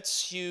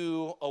gets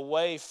you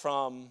away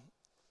from,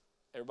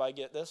 everybody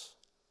get this?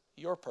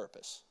 Your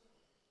purpose.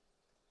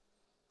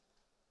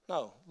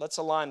 No, let's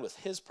align with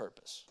His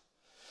purpose.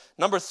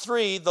 Number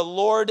 3, the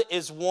Lord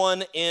is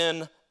one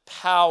in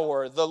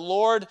power. The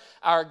Lord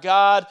our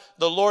God,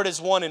 the Lord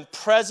is one in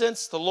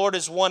presence. The Lord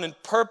is one in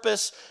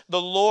purpose. The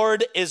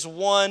Lord is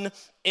one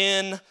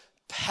in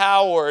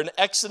power. In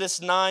Exodus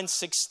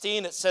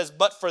 9:16 it says,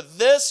 "But for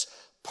this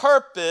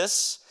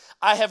purpose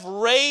I have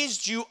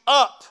raised you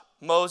up,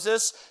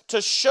 Moses, to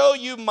show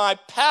you my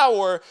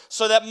power,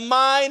 so that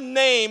my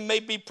name may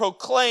be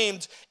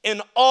proclaimed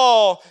in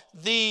all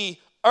the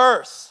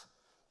earth."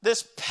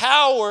 This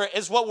power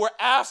is what we're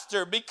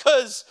after,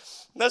 because,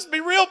 let's be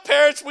real,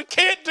 parents, we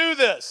can't do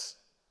this.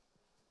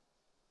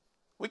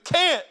 We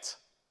can't.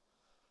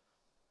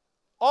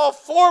 All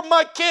 4 of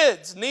my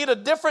kids need a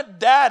different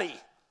daddy.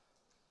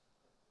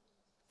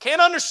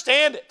 Can't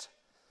understand it.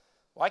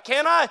 Why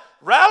can't I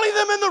rally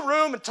them in the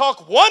room and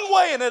talk one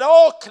way and it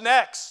all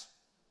connects?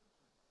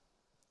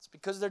 It's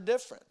because they're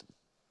different.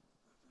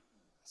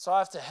 So I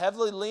have to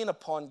heavily lean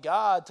upon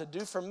God to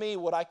do for me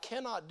what I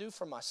cannot do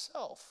for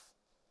myself.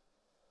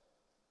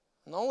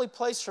 And the only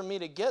place for me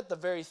to get the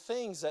very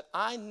things that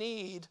I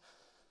need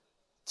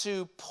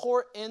to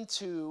pour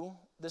into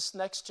this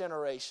next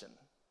generation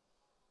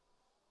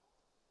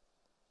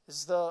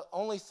is the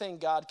only thing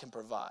God can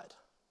provide.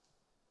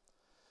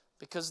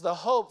 Because the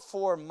hope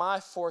for my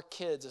 4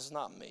 kids is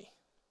not me.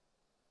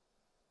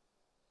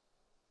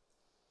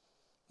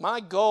 My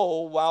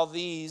goal while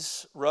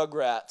these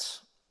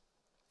rugrats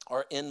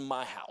are in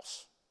my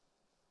house,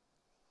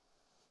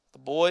 the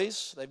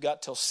boys, they've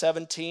got till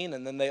 17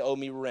 and then they owe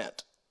me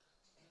rent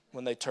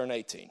when they turn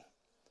 18.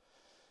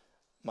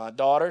 My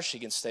daughter, she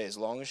can stay as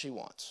long as she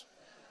wants.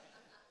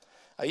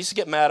 I used to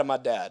get mad at my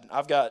dad.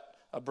 I've got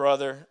a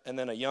brother and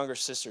then a younger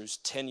sister who's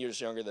 10 years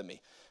younger than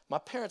me. My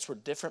parents were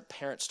different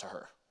parents to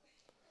her.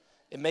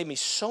 It made me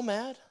so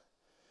mad,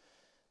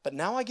 but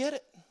now I get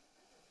it.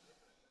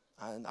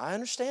 I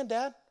understand,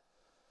 Dad.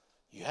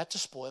 You had to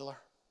spoil her.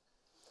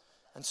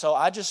 And so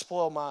I just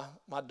spoil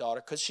my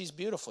daughter because she's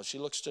beautiful. She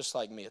looks just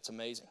like me. It's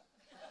amazing.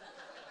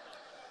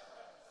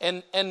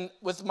 And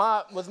with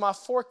my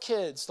 4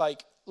 kids,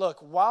 like, look,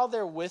 while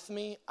they're with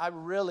me, I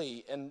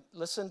really, and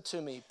listen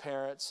to me,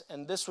 parents,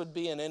 and this would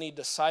be in any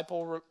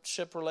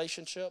discipleship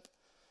relationship.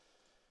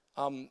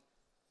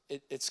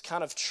 It's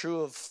kind of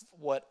true of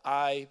what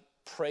I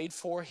prayed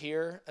for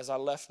here as I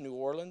left New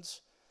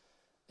Orleans,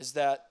 is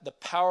that the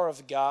power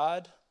of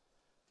God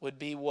would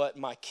be what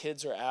my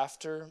kids are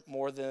after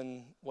more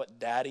than what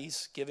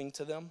daddy's giving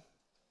to them.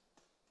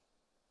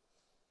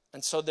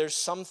 And so there's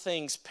some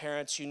things,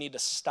 parents, you need to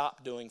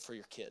stop doing for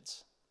your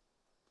kids.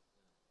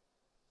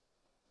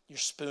 You're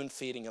spoon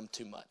feeding them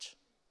too much.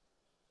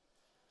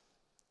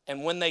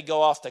 And when they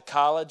go off to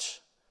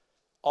college,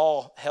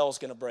 all hell's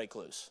going to break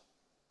loose.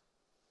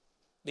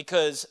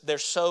 Because they're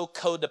so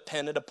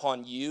codependent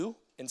upon you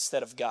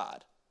instead of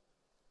God.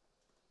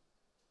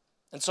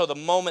 And so the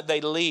moment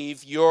they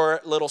leave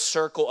your little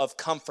circle of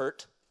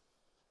comfort,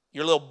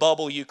 your little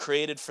bubble you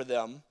created for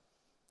them,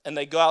 and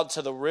they go out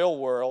to the real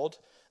world,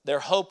 their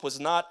hope was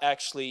not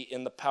actually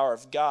in the power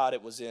of God,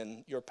 it was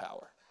in your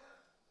power.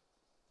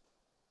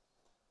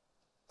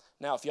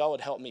 Now, if y'all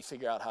would help me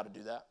figure out how to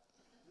do that.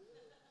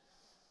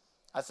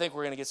 I think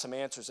we're going to get some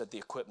answers at the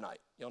Equip Night.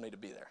 Y'all need to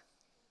be there.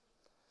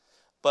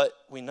 But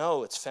we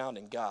know it's found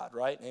in God,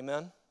 right?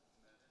 Amen?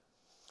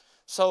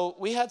 So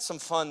we had some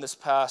fun this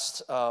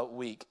past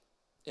week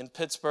in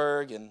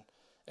Pittsburgh and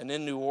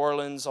in New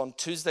Orleans. On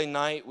Tuesday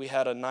night, we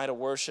had a night of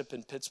worship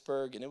in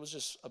Pittsburgh, and it was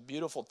just a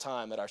beautiful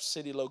time at our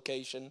city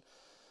location.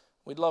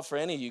 We'd love for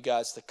any of you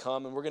guys to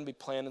come, and we're going to be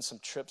planning some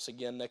trips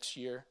again next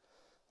year.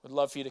 We'd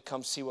love for you to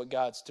come see what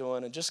God's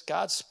doing. And just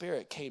God's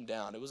Spirit came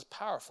down. It was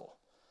powerful.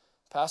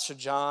 Pastor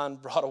John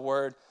brought a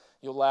word.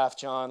 You'll laugh,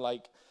 John.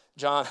 Like,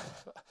 John,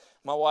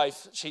 my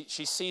wife, she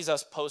sees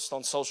us post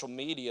on social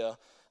media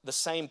the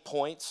same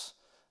points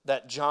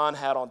that John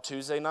had on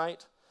Tuesday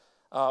night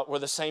were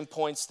the same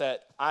points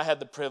that I had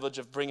the privilege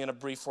of bringing a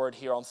brief word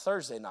here on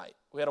Thursday night.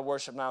 We had a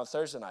worship night on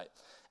Thursday night.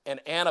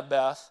 And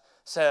Annabeth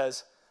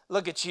says,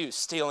 "Look at you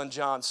stealing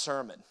John's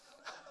sermon."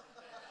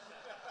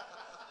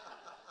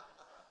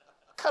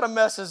 What kind of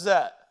mess is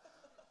that?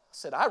 I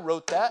said, I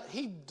wrote that.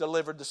 He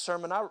delivered the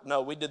sermon.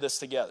 No, we did this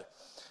together.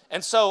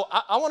 And so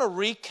I want to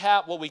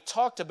recap what we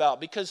talked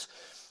about, because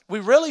we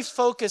really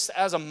focused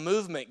as a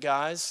movement,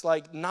 guys,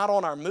 like not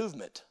on our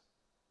movement.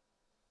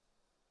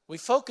 We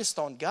focused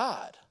on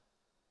God.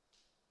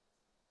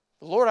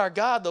 The Lord our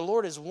God, the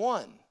Lord is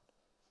one.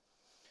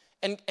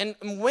 And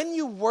when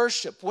you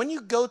worship, when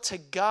you go to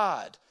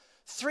God,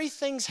 3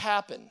 things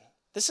happen.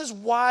 This is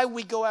why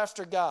we go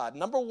after God.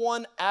 Number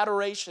 1,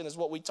 adoration is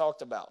what we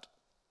talked about.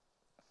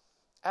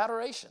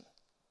 Adoration.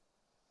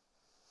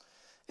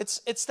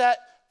 It's that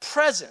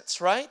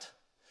presence, right?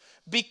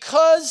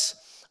 Because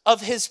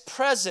of His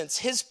presence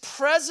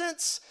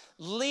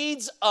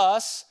leads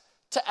us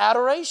to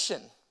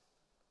adoration,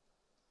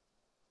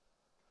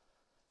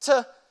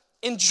 to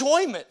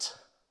enjoyment,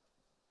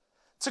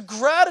 to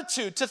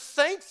gratitude, to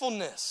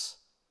thankfulness.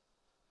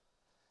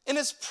 in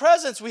his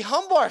presence, we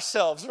humble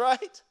ourselves,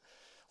 right?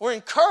 We're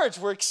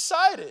encouraged. We're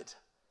excited.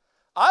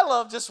 I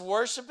love just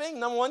worshiping,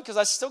 number one, because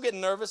I still get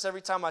nervous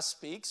every time I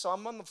speak. So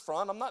I'm on the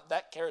front. I'm not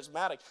that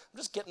charismatic. I'm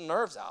just getting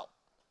nerves out.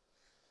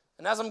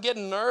 And as I'm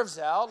getting nerves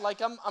out, like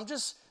I'm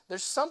just,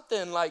 there's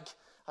something like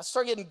I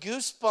start getting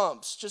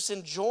goosebumps, just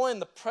enjoying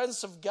the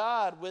presence of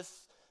God with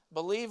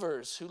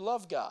believers who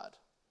love God.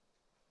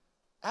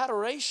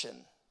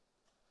 Adoration.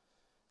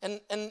 And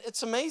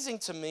it's amazing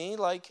to me,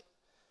 like,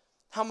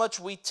 how much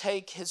we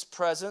take his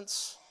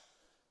presence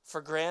for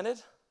granted.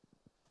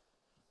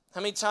 How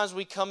many times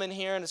we come in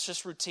here and it's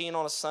just routine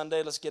on a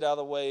Sunday. Let's get out of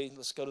the way.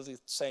 Let's go to the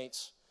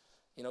Saints,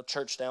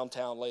 church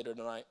downtown later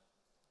tonight.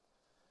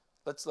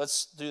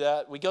 Let's do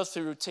that. We go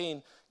through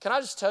routine. Can I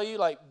just tell you,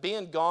 like,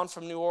 being gone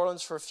from New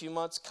Orleans for a few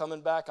months,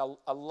 coming back,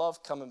 I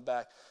love coming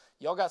back.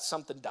 Y'all got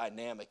something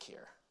dynamic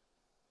here.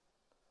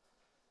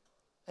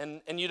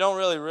 And you don't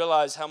really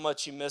realize how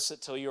much you miss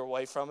it till you're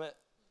away from it.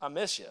 I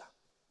miss you.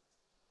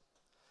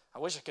 I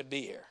wish I could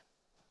be here.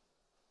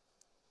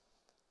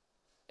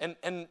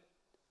 And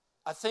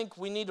I think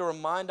we need to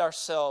remind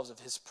ourselves of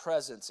his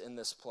presence in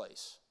this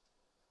place.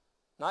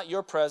 Not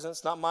your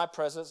presence, not my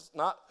presence,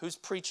 not who's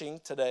preaching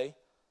today,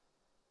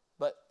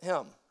 but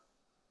him.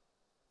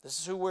 This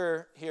is who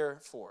we're here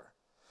for.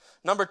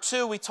 Number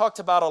 2, we talked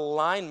about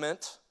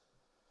alignment,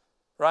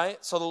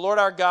 right? So the Lord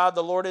our God,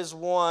 the Lord is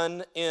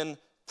one in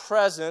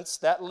presence.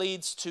 That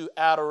leads to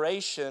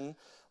adoration.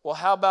 Well,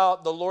 how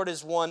about the Lord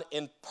is one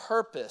in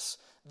purpose?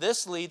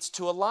 This leads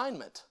to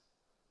alignment.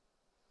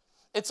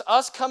 It's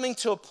us coming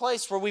to a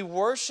place where we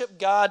worship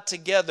God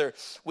together.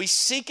 We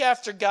seek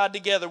after God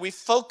together. We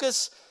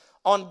focus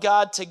on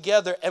God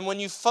together. And when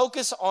you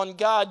focus on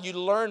God, you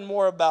learn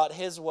more about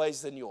his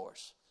ways than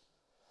yours.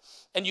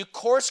 And you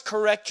course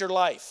correct your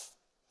life.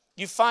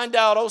 You find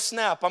out, oh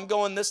snap, I'm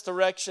going this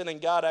direction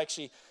and God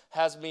actually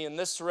has me in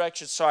this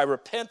direction. So I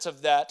repent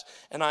of that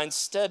and I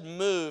instead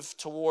move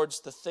towards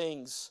the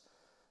things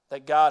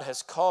that God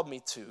has called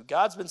me to.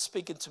 God's been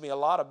speaking to me a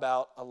lot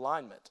about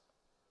alignment.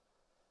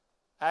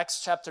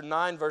 Acts chapter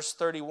 9, verse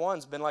 31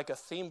 has been like a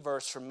theme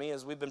verse for me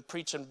as we've been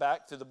preaching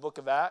back through the book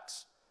of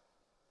Acts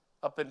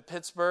up in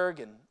Pittsburgh.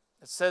 And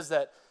it says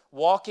that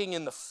walking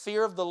in the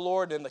fear of the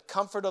Lord and the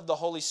comfort of the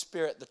Holy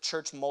Spirit, the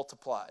church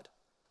multiplied.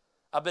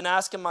 I've been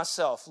asking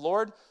myself,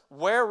 Lord,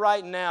 where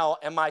right now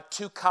am I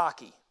too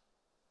cocky?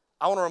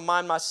 I want to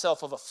remind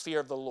myself of a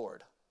fear of the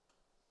Lord.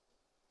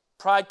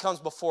 Pride comes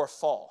before a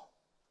fall.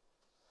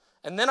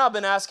 And then I've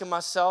been asking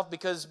myself,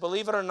 because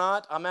believe it or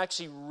not, I'm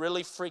actually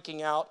really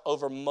freaking out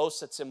over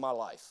most that's in my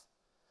life.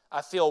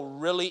 I feel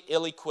really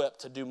ill-equipped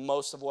to do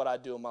most of what I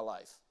do in my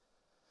life.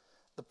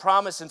 The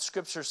promise in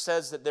Scripture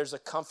says that there's a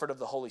comfort of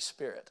the Holy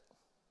Spirit.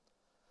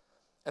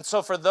 And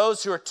so for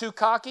those who are too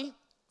cocky,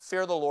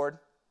 fear the Lord.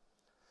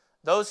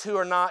 Those who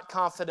are not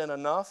confident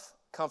enough,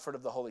 comfort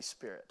of the Holy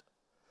Spirit.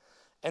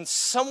 And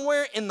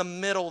somewhere in the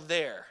middle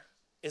there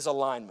is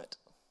alignment.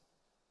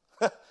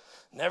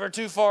 Never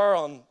too far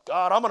on,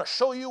 God, I'm going to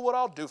show you what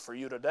I'll do for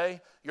you today.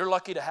 You're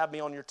lucky to have me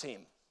on your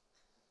team.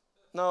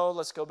 No,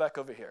 let's go back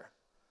over here.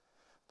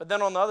 But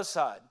then on the other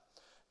side,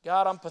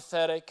 God, I'm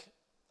pathetic.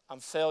 I'm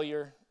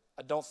failure.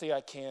 I don't think I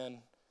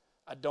can.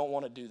 I don't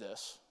want to do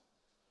this.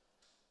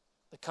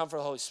 The comfort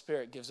of the Holy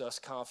Spirit gives us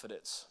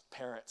confidence,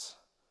 parents,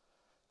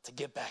 to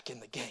get back in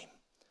the game.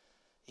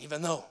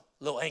 Even though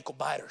little ankle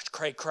biters,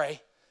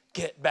 cray,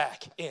 get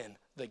back in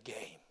the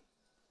game.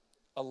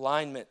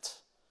 Alignment.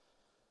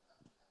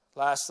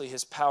 Lastly,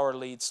 his power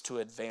leads to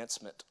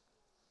advancement.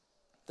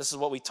 This is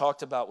what we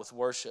talked about with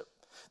worship.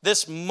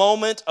 This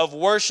moment of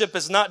worship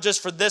is not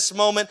just for this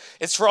moment,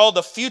 it's for all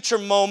the future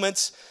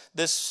moments,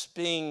 this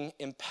being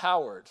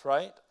empowered,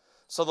 right?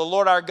 So the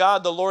Lord our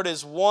God, the Lord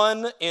is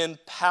one in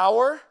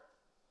power.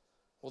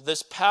 Well,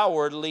 this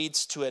power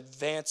leads to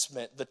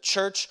advancement, the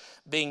church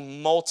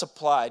being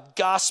multiplied,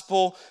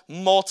 gospel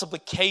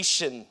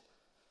multiplication,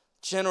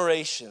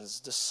 generations,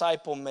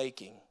 disciple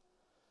making.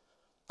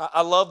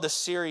 I love the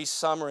series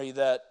summary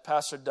that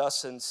Pastor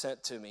Dustin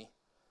sent to me.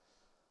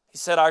 He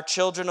said, our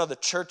children are the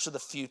church of the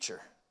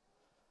future.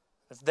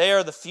 If they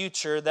are the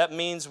future, that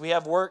means we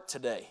have work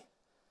today.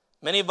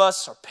 Many of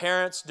us are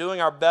parents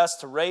doing our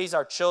best to raise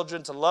our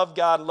children, to love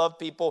God, love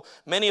people.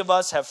 Many of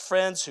us have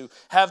friends who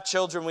have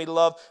children we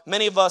love.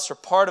 Many of us are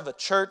part of a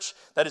church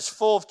that is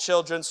full of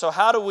children. So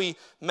how do we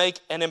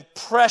make an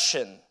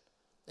impress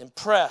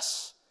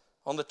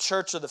on the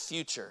church of the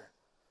future?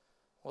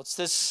 Well, it's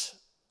this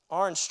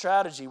orange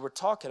strategy we're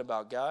talking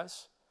about,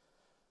 guys.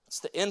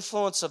 It's the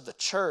influence of the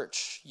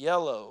church,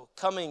 yellow,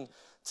 coming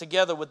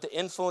together with the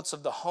influence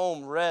of the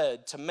home,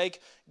 red, to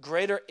make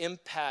greater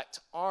impact,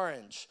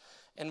 orange.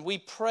 And we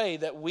pray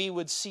that we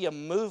would see a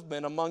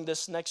movement among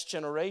this next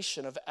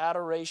generation of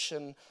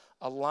adoration,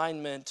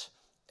 alignment,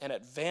 and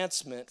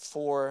advancement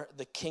for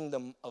the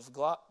kingdom of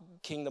God.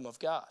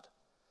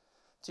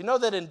 Do you know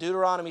that in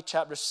Deuteronomy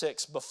chapter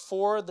 6,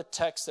 before the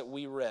text that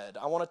we read,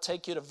 I want to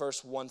take you to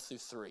verse 1 through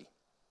 3.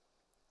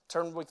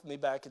 Turn with me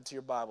back into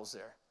your Bibles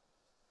there.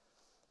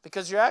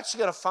 Because you're actually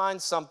going to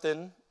find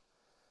something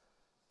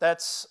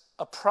that's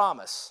a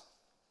promise.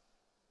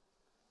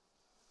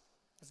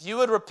 if you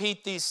would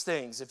repeat these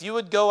things, if you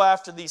would go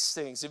after these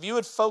things, if you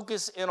would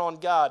focus in on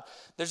God,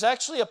 there's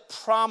actually a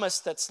promise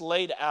that's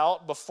laid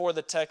out before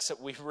the text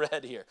that we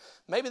read here.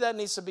 Maybe that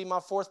needs to be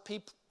my fourth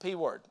P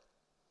word,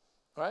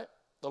 right?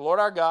 The Lord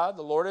our God,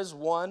 the Lord is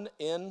one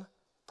in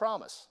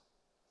promise.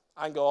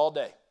 I can go all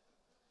day.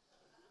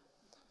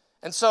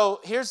 And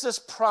so here's this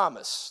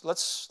promise.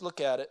 Let's look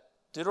at it.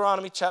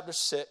 Deuteronomy chapter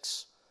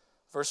 6,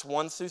 verse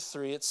 1 through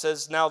 3. It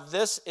says, "Now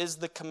this is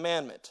the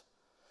commandment,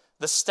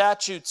 the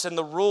statutes and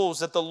the rules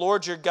that the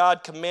Lord your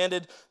God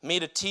commanded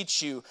me to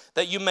teach you,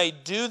 that you may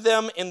do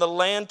them in the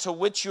land to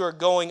which you are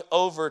going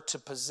over to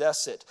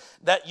possess it,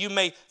 that you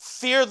may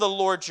fear the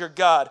Lord your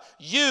God,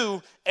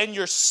 you and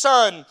your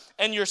son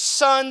and your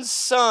son's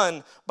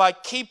son, by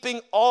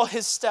keeping all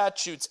his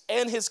statutes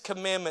and his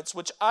commandments,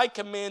 which I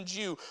command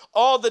you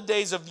all the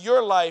days of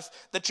your life,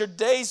 that your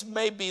days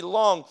may be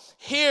long.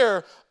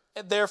 Hear,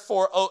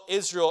 therefore, O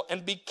Israel,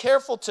 and be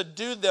careful to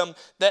do them,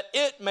 that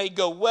it may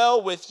go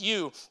well with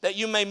you, that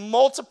you may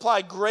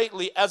multiply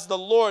greatly, as the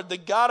Lord, the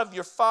God of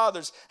your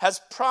fathers,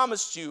 has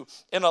promised you,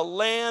 in a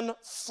land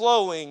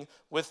flowing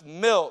with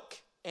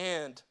milk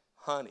and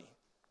honey."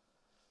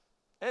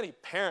 Any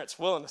parents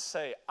willing to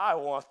say, I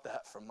want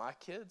that for my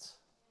kids?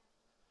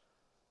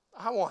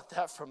 I want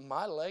that for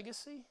my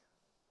legacy?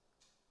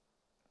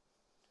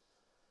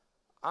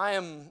 I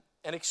am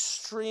an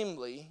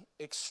extremely,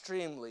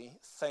 extremely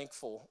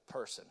thankful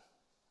person.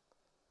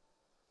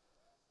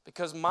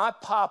 Because my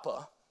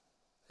papa,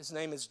 his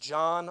name is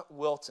John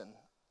Wilton.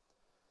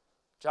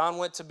 John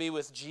went to be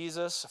with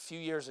Jesus a few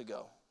years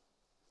ago.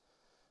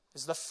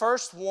 Is the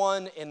first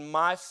one in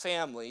my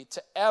family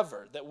to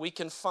ever, that we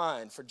can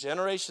find for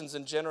generations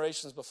and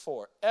generations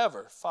before,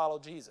 ever follow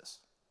Jesus.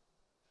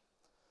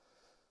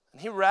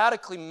 And he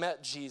radically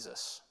met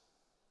Jesus.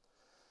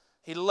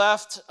 He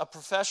left a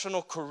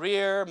professional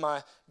career.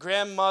 My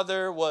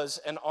grandmother was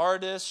an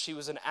artist. She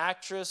was an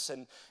actress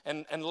and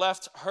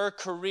left her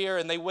career,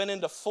 and they went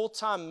into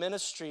full-time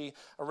ministry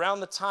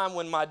around the time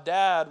when my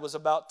dad was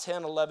about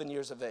 10, 11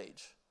 years of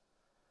age.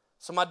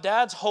 So my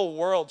dad's whole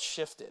world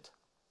shifted.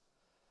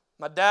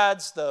 My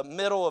dad's the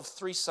middle of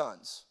 3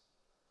 sons.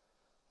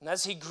 And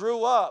as he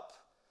grew up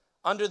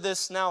under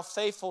this now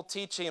faithful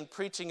teaching and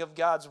preaching of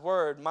God's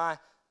word, my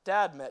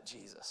dad met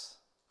Jesus.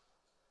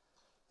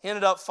 He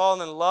ended up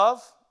falling in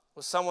love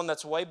with someone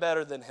that's way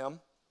better than him,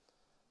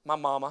 my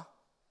mama.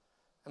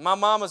 And my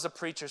mama's a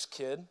preacher's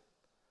kid.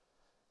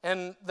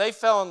 And they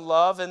fell in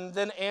love and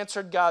then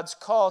answered God's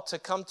call to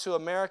come to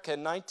America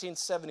in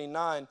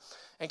 1979.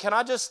 And can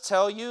I just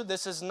tell you,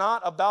 this is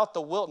not about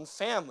the Wilton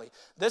family.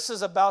 This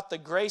is about the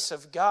grace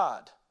of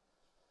God.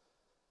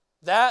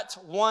 That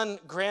one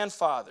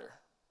grandfather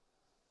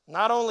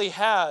not only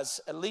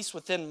has, at least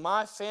within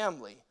my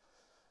family,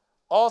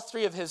 all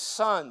 3 of his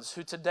sons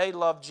who today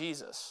love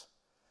Jesus,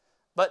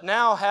 but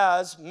now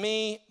has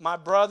me, my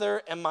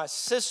brother, and my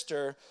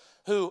sister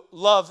who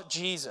love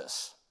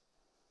Jesus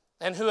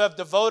and who have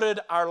devoted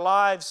our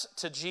lives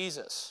to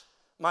Jesus.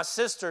 My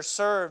sister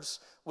serves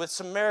with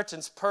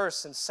Samaritan's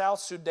Purse in South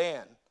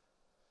Sudan,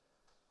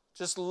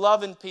 just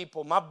loving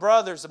people. My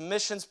brother's a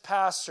missions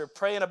pastor,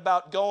 praying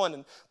about going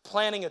and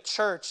planting a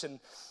church, and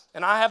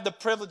I have the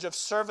privilege of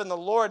serving the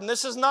Lord. And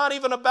this is not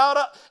even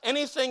about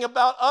anything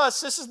about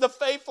us. This is the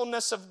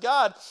faithfulness of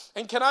God.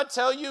 And can I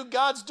tell you,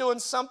 God's doing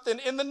something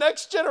in the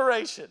next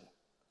generation.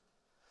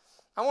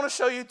 I want to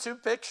show you 2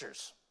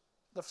 pictures.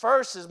 The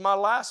first is my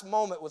last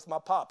moment with my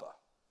papa.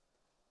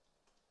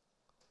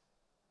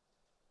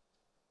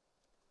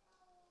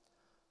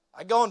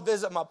 I go and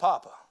visit my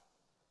papa.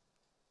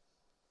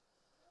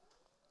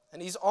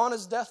 And he's on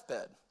his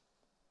deathbed.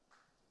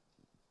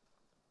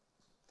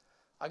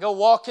 I go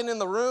walking in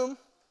the room.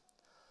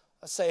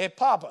 I say, "Hey,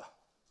 Papa,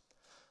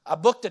 I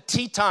booked a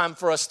tea time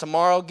for us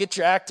tomorrow. Get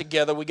your act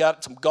together. We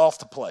got some golf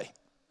to play."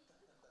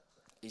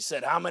 He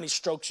said, "How many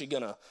strokes you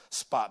going to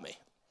spot me?"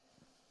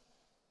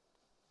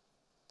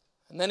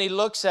 And then he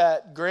looks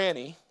at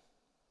Granny.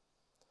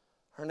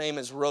 Her name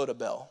is Rhoda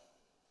Bell.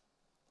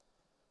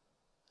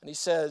 And he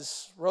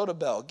says, "Rhoda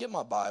Bell, get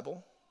my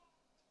Bible."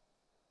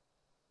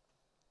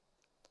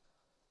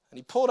 And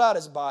he pulled out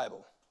his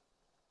Bible.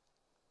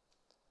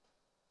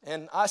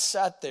 And I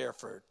sat there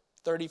for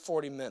 30,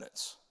 40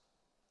 minutes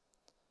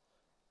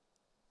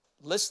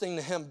listening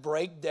to him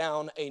break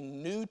down a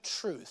new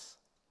truth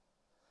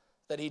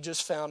that he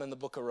just found in the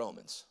book of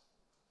Romans.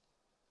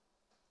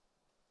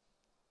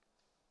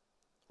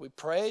 We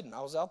prayed, and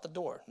I was out the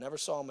door. Never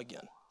saw him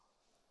again.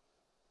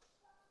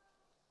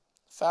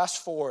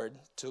 Fast forward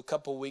to a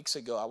couple weeks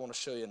ago, I want to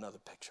show you another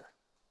picture.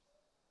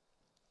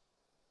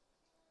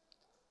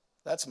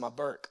 That's my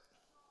Burke.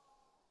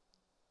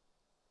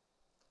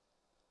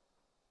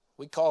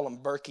 We call him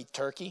Berkey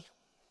Turkey.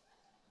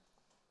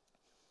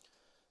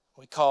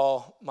 We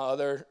call my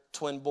other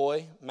twin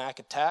boy Mac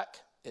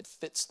Attack. It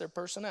fits their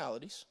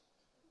personalities.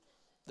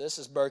 This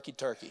is Berkey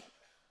Turkey.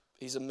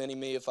 He's a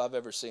mini-me if I've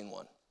ever seen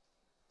one.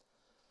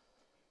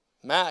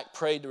 Mac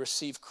prayed to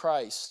receive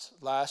Christ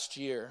last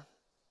year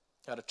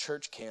at a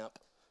church camp.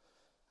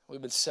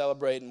 We've been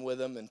celebrating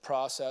with him and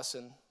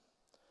processing.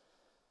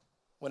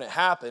 When it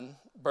happened,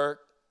 Burke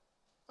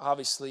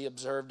obviously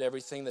observed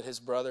everything that his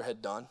brother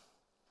had done.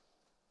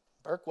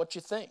 Burke, what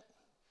you think?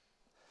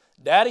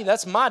 Daddy,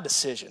 that's my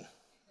decision.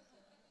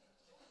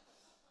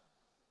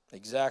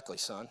 Exactly,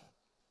 son.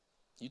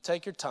 You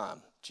take your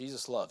time.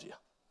 Jesus loves you.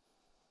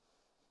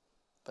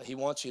 But he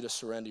wants you to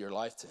surrender your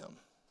life to him.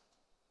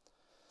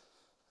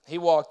 He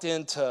walked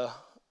into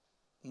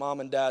Mom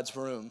and Dad's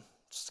room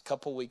just a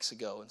couple weeks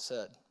ago and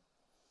said,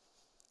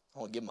 I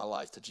want to give my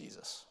life to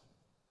Jesus.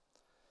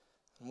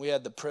 And we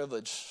had the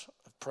privilege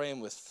of praying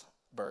with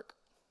Burke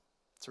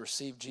to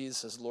receive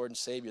Jesus as Lord and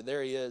Savior.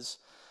 There he is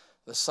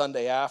the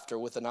Sunday after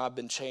with an I've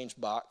Been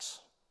Changed box.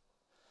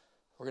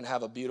 We're going to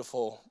have a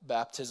beautiful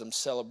baptism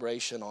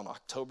celebration on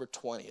October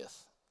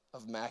 20th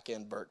of Mac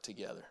and Burke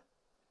together.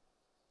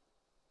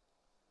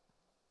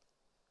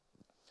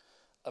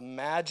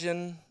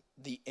 Imagine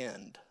the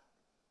end.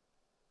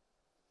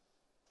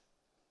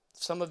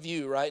 Some of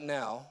you right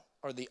now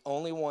are the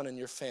only one in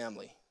your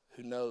family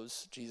who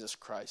knows Jesus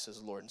Christ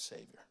as Lord and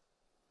Savior.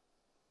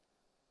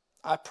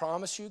 I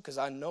promise you, because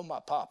I know my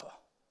papa.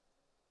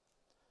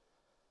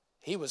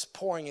 He was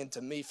pouring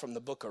into me from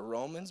the book of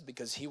Romans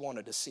because he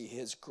wanted to see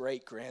his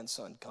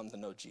great-grandson come to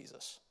know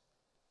Jesus.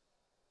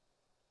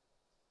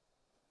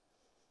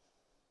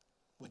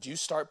 Would you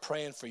start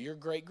praying for your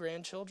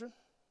great-grandchildren?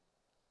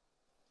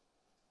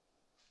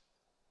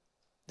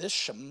 This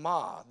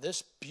Shema,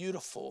 this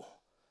beautiful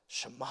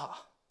Shema,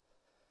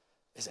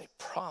 is a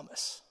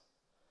promise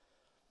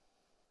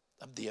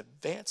of the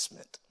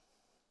advancement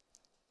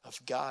of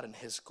God and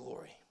his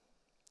glory.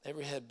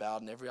 Every head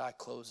bowed and every eye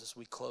closed as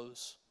we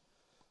close.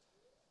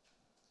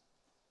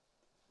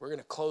 We're going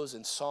to close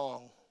in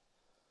song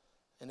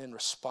and in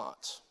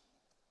response.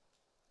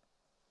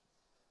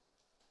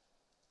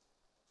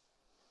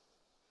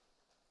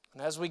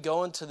 And as we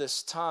go into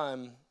this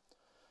time,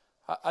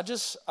 I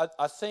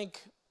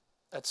think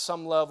at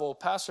some level,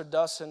 Pastor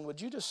Dustin,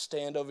 would you just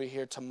stand over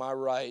here to my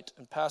right,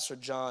 and Pastor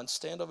John,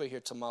 stand over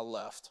here to my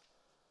left.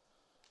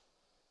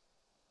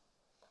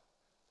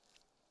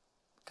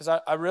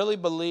 Because I really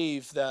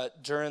believe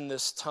that during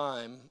this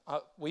time,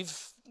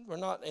 we're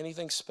not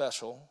anything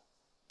special,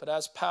 but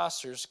as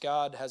pastors,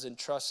 God has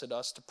entrusted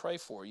us to pray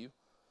for you.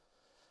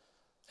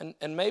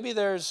 And maybe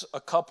there's a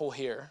couple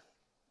here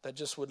that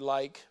just would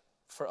like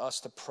for us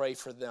to pray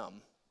for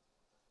them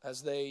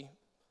as they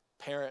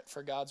parent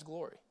for God's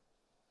glory.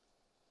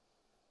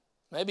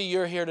 Maybe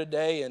you're here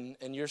today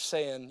and you're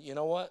saying, you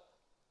know what?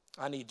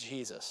 I need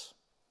Jesus.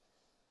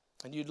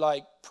 And you'd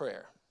like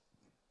prayer.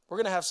 We're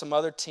going to have some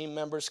other team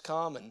members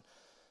come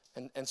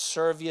and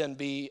serve you and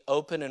be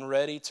open and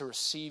ready to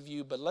receive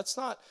you. But let's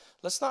not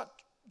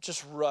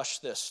just rush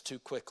this too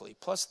quickly.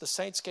 Plus, the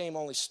Saints game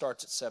only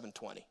starts at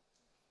 7:20.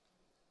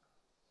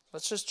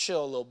 Let's just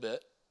chill a little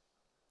bit.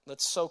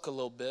 Let's soak a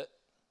little bit.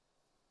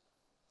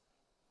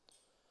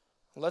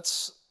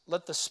 Let's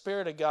let the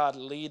Spirit of God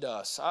lead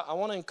us. I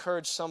want to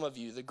encourage some of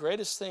you. The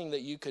greatest thing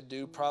that you could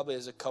do probably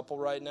as a couple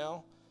right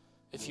now,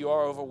 if you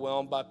are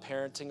overwhelmed by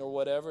parenting or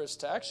whatever, is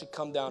to actually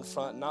come down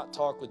front and not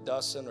talk with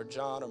Dustin or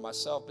John or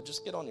myself, but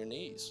just get on your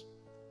knees.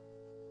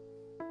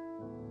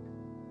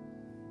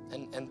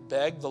 And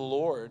beg the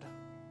Lord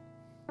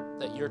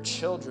that your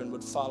children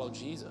would follow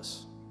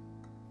Jesus.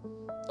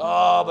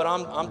 Oh, but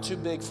I'm too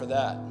big for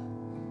that.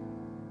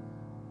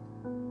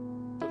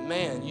 But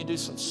man, you do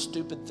some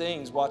stupid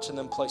things watching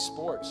them play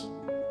sports.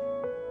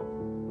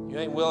 You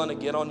ain't willing to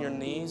get on your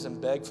knees and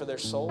beg for their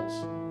souls?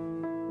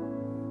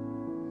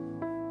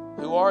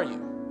 Who are you?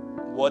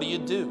 What do you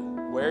do?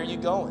 Where are you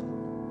going?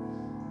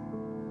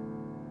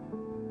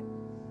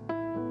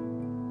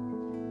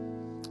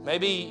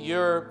 Maybe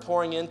you're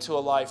pouring into a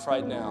life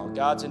right now.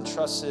 God's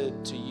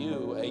entrusted to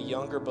you a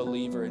younger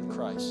believer in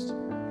Christ.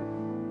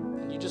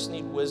 And you just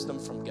need wisdom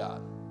from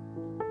God.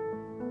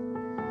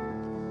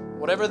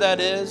 Whatever that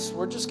is,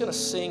 we're just going to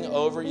sing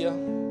over you.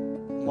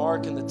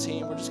 Mark and the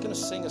team, we're just going to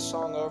sing a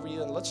song over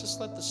you. And let's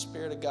just let the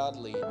Spirit of God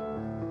lead.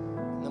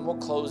 And then we'll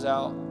close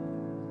out.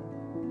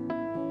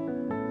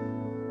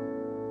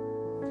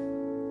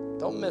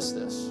 Don't miss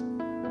this.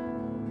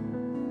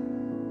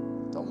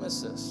 Don't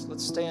miss this.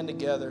 Let's stand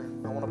together.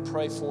 I want to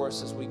pray for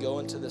us as we go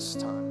into this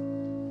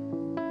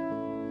time.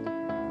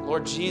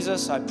 Lord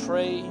Jesus, I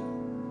pray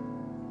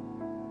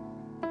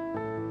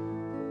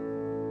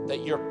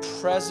that your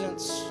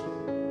presence,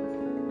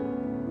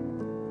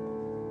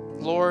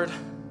 Lord,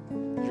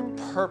 your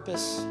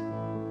purpose,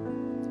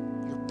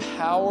 your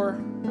power,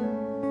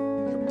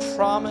 your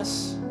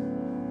promise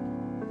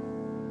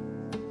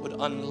would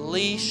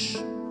unleash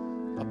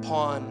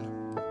upon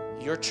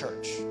your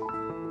church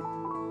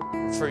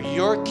for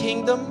your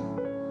kingdom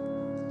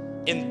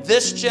in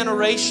this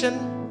generation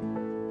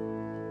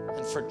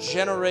and for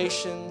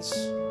generations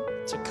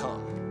to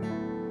come.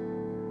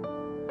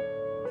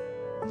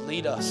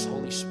 Lead us,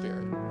 Holy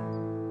Spirit.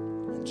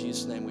 In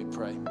Jesus' name we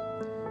pray.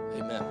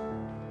 Amen.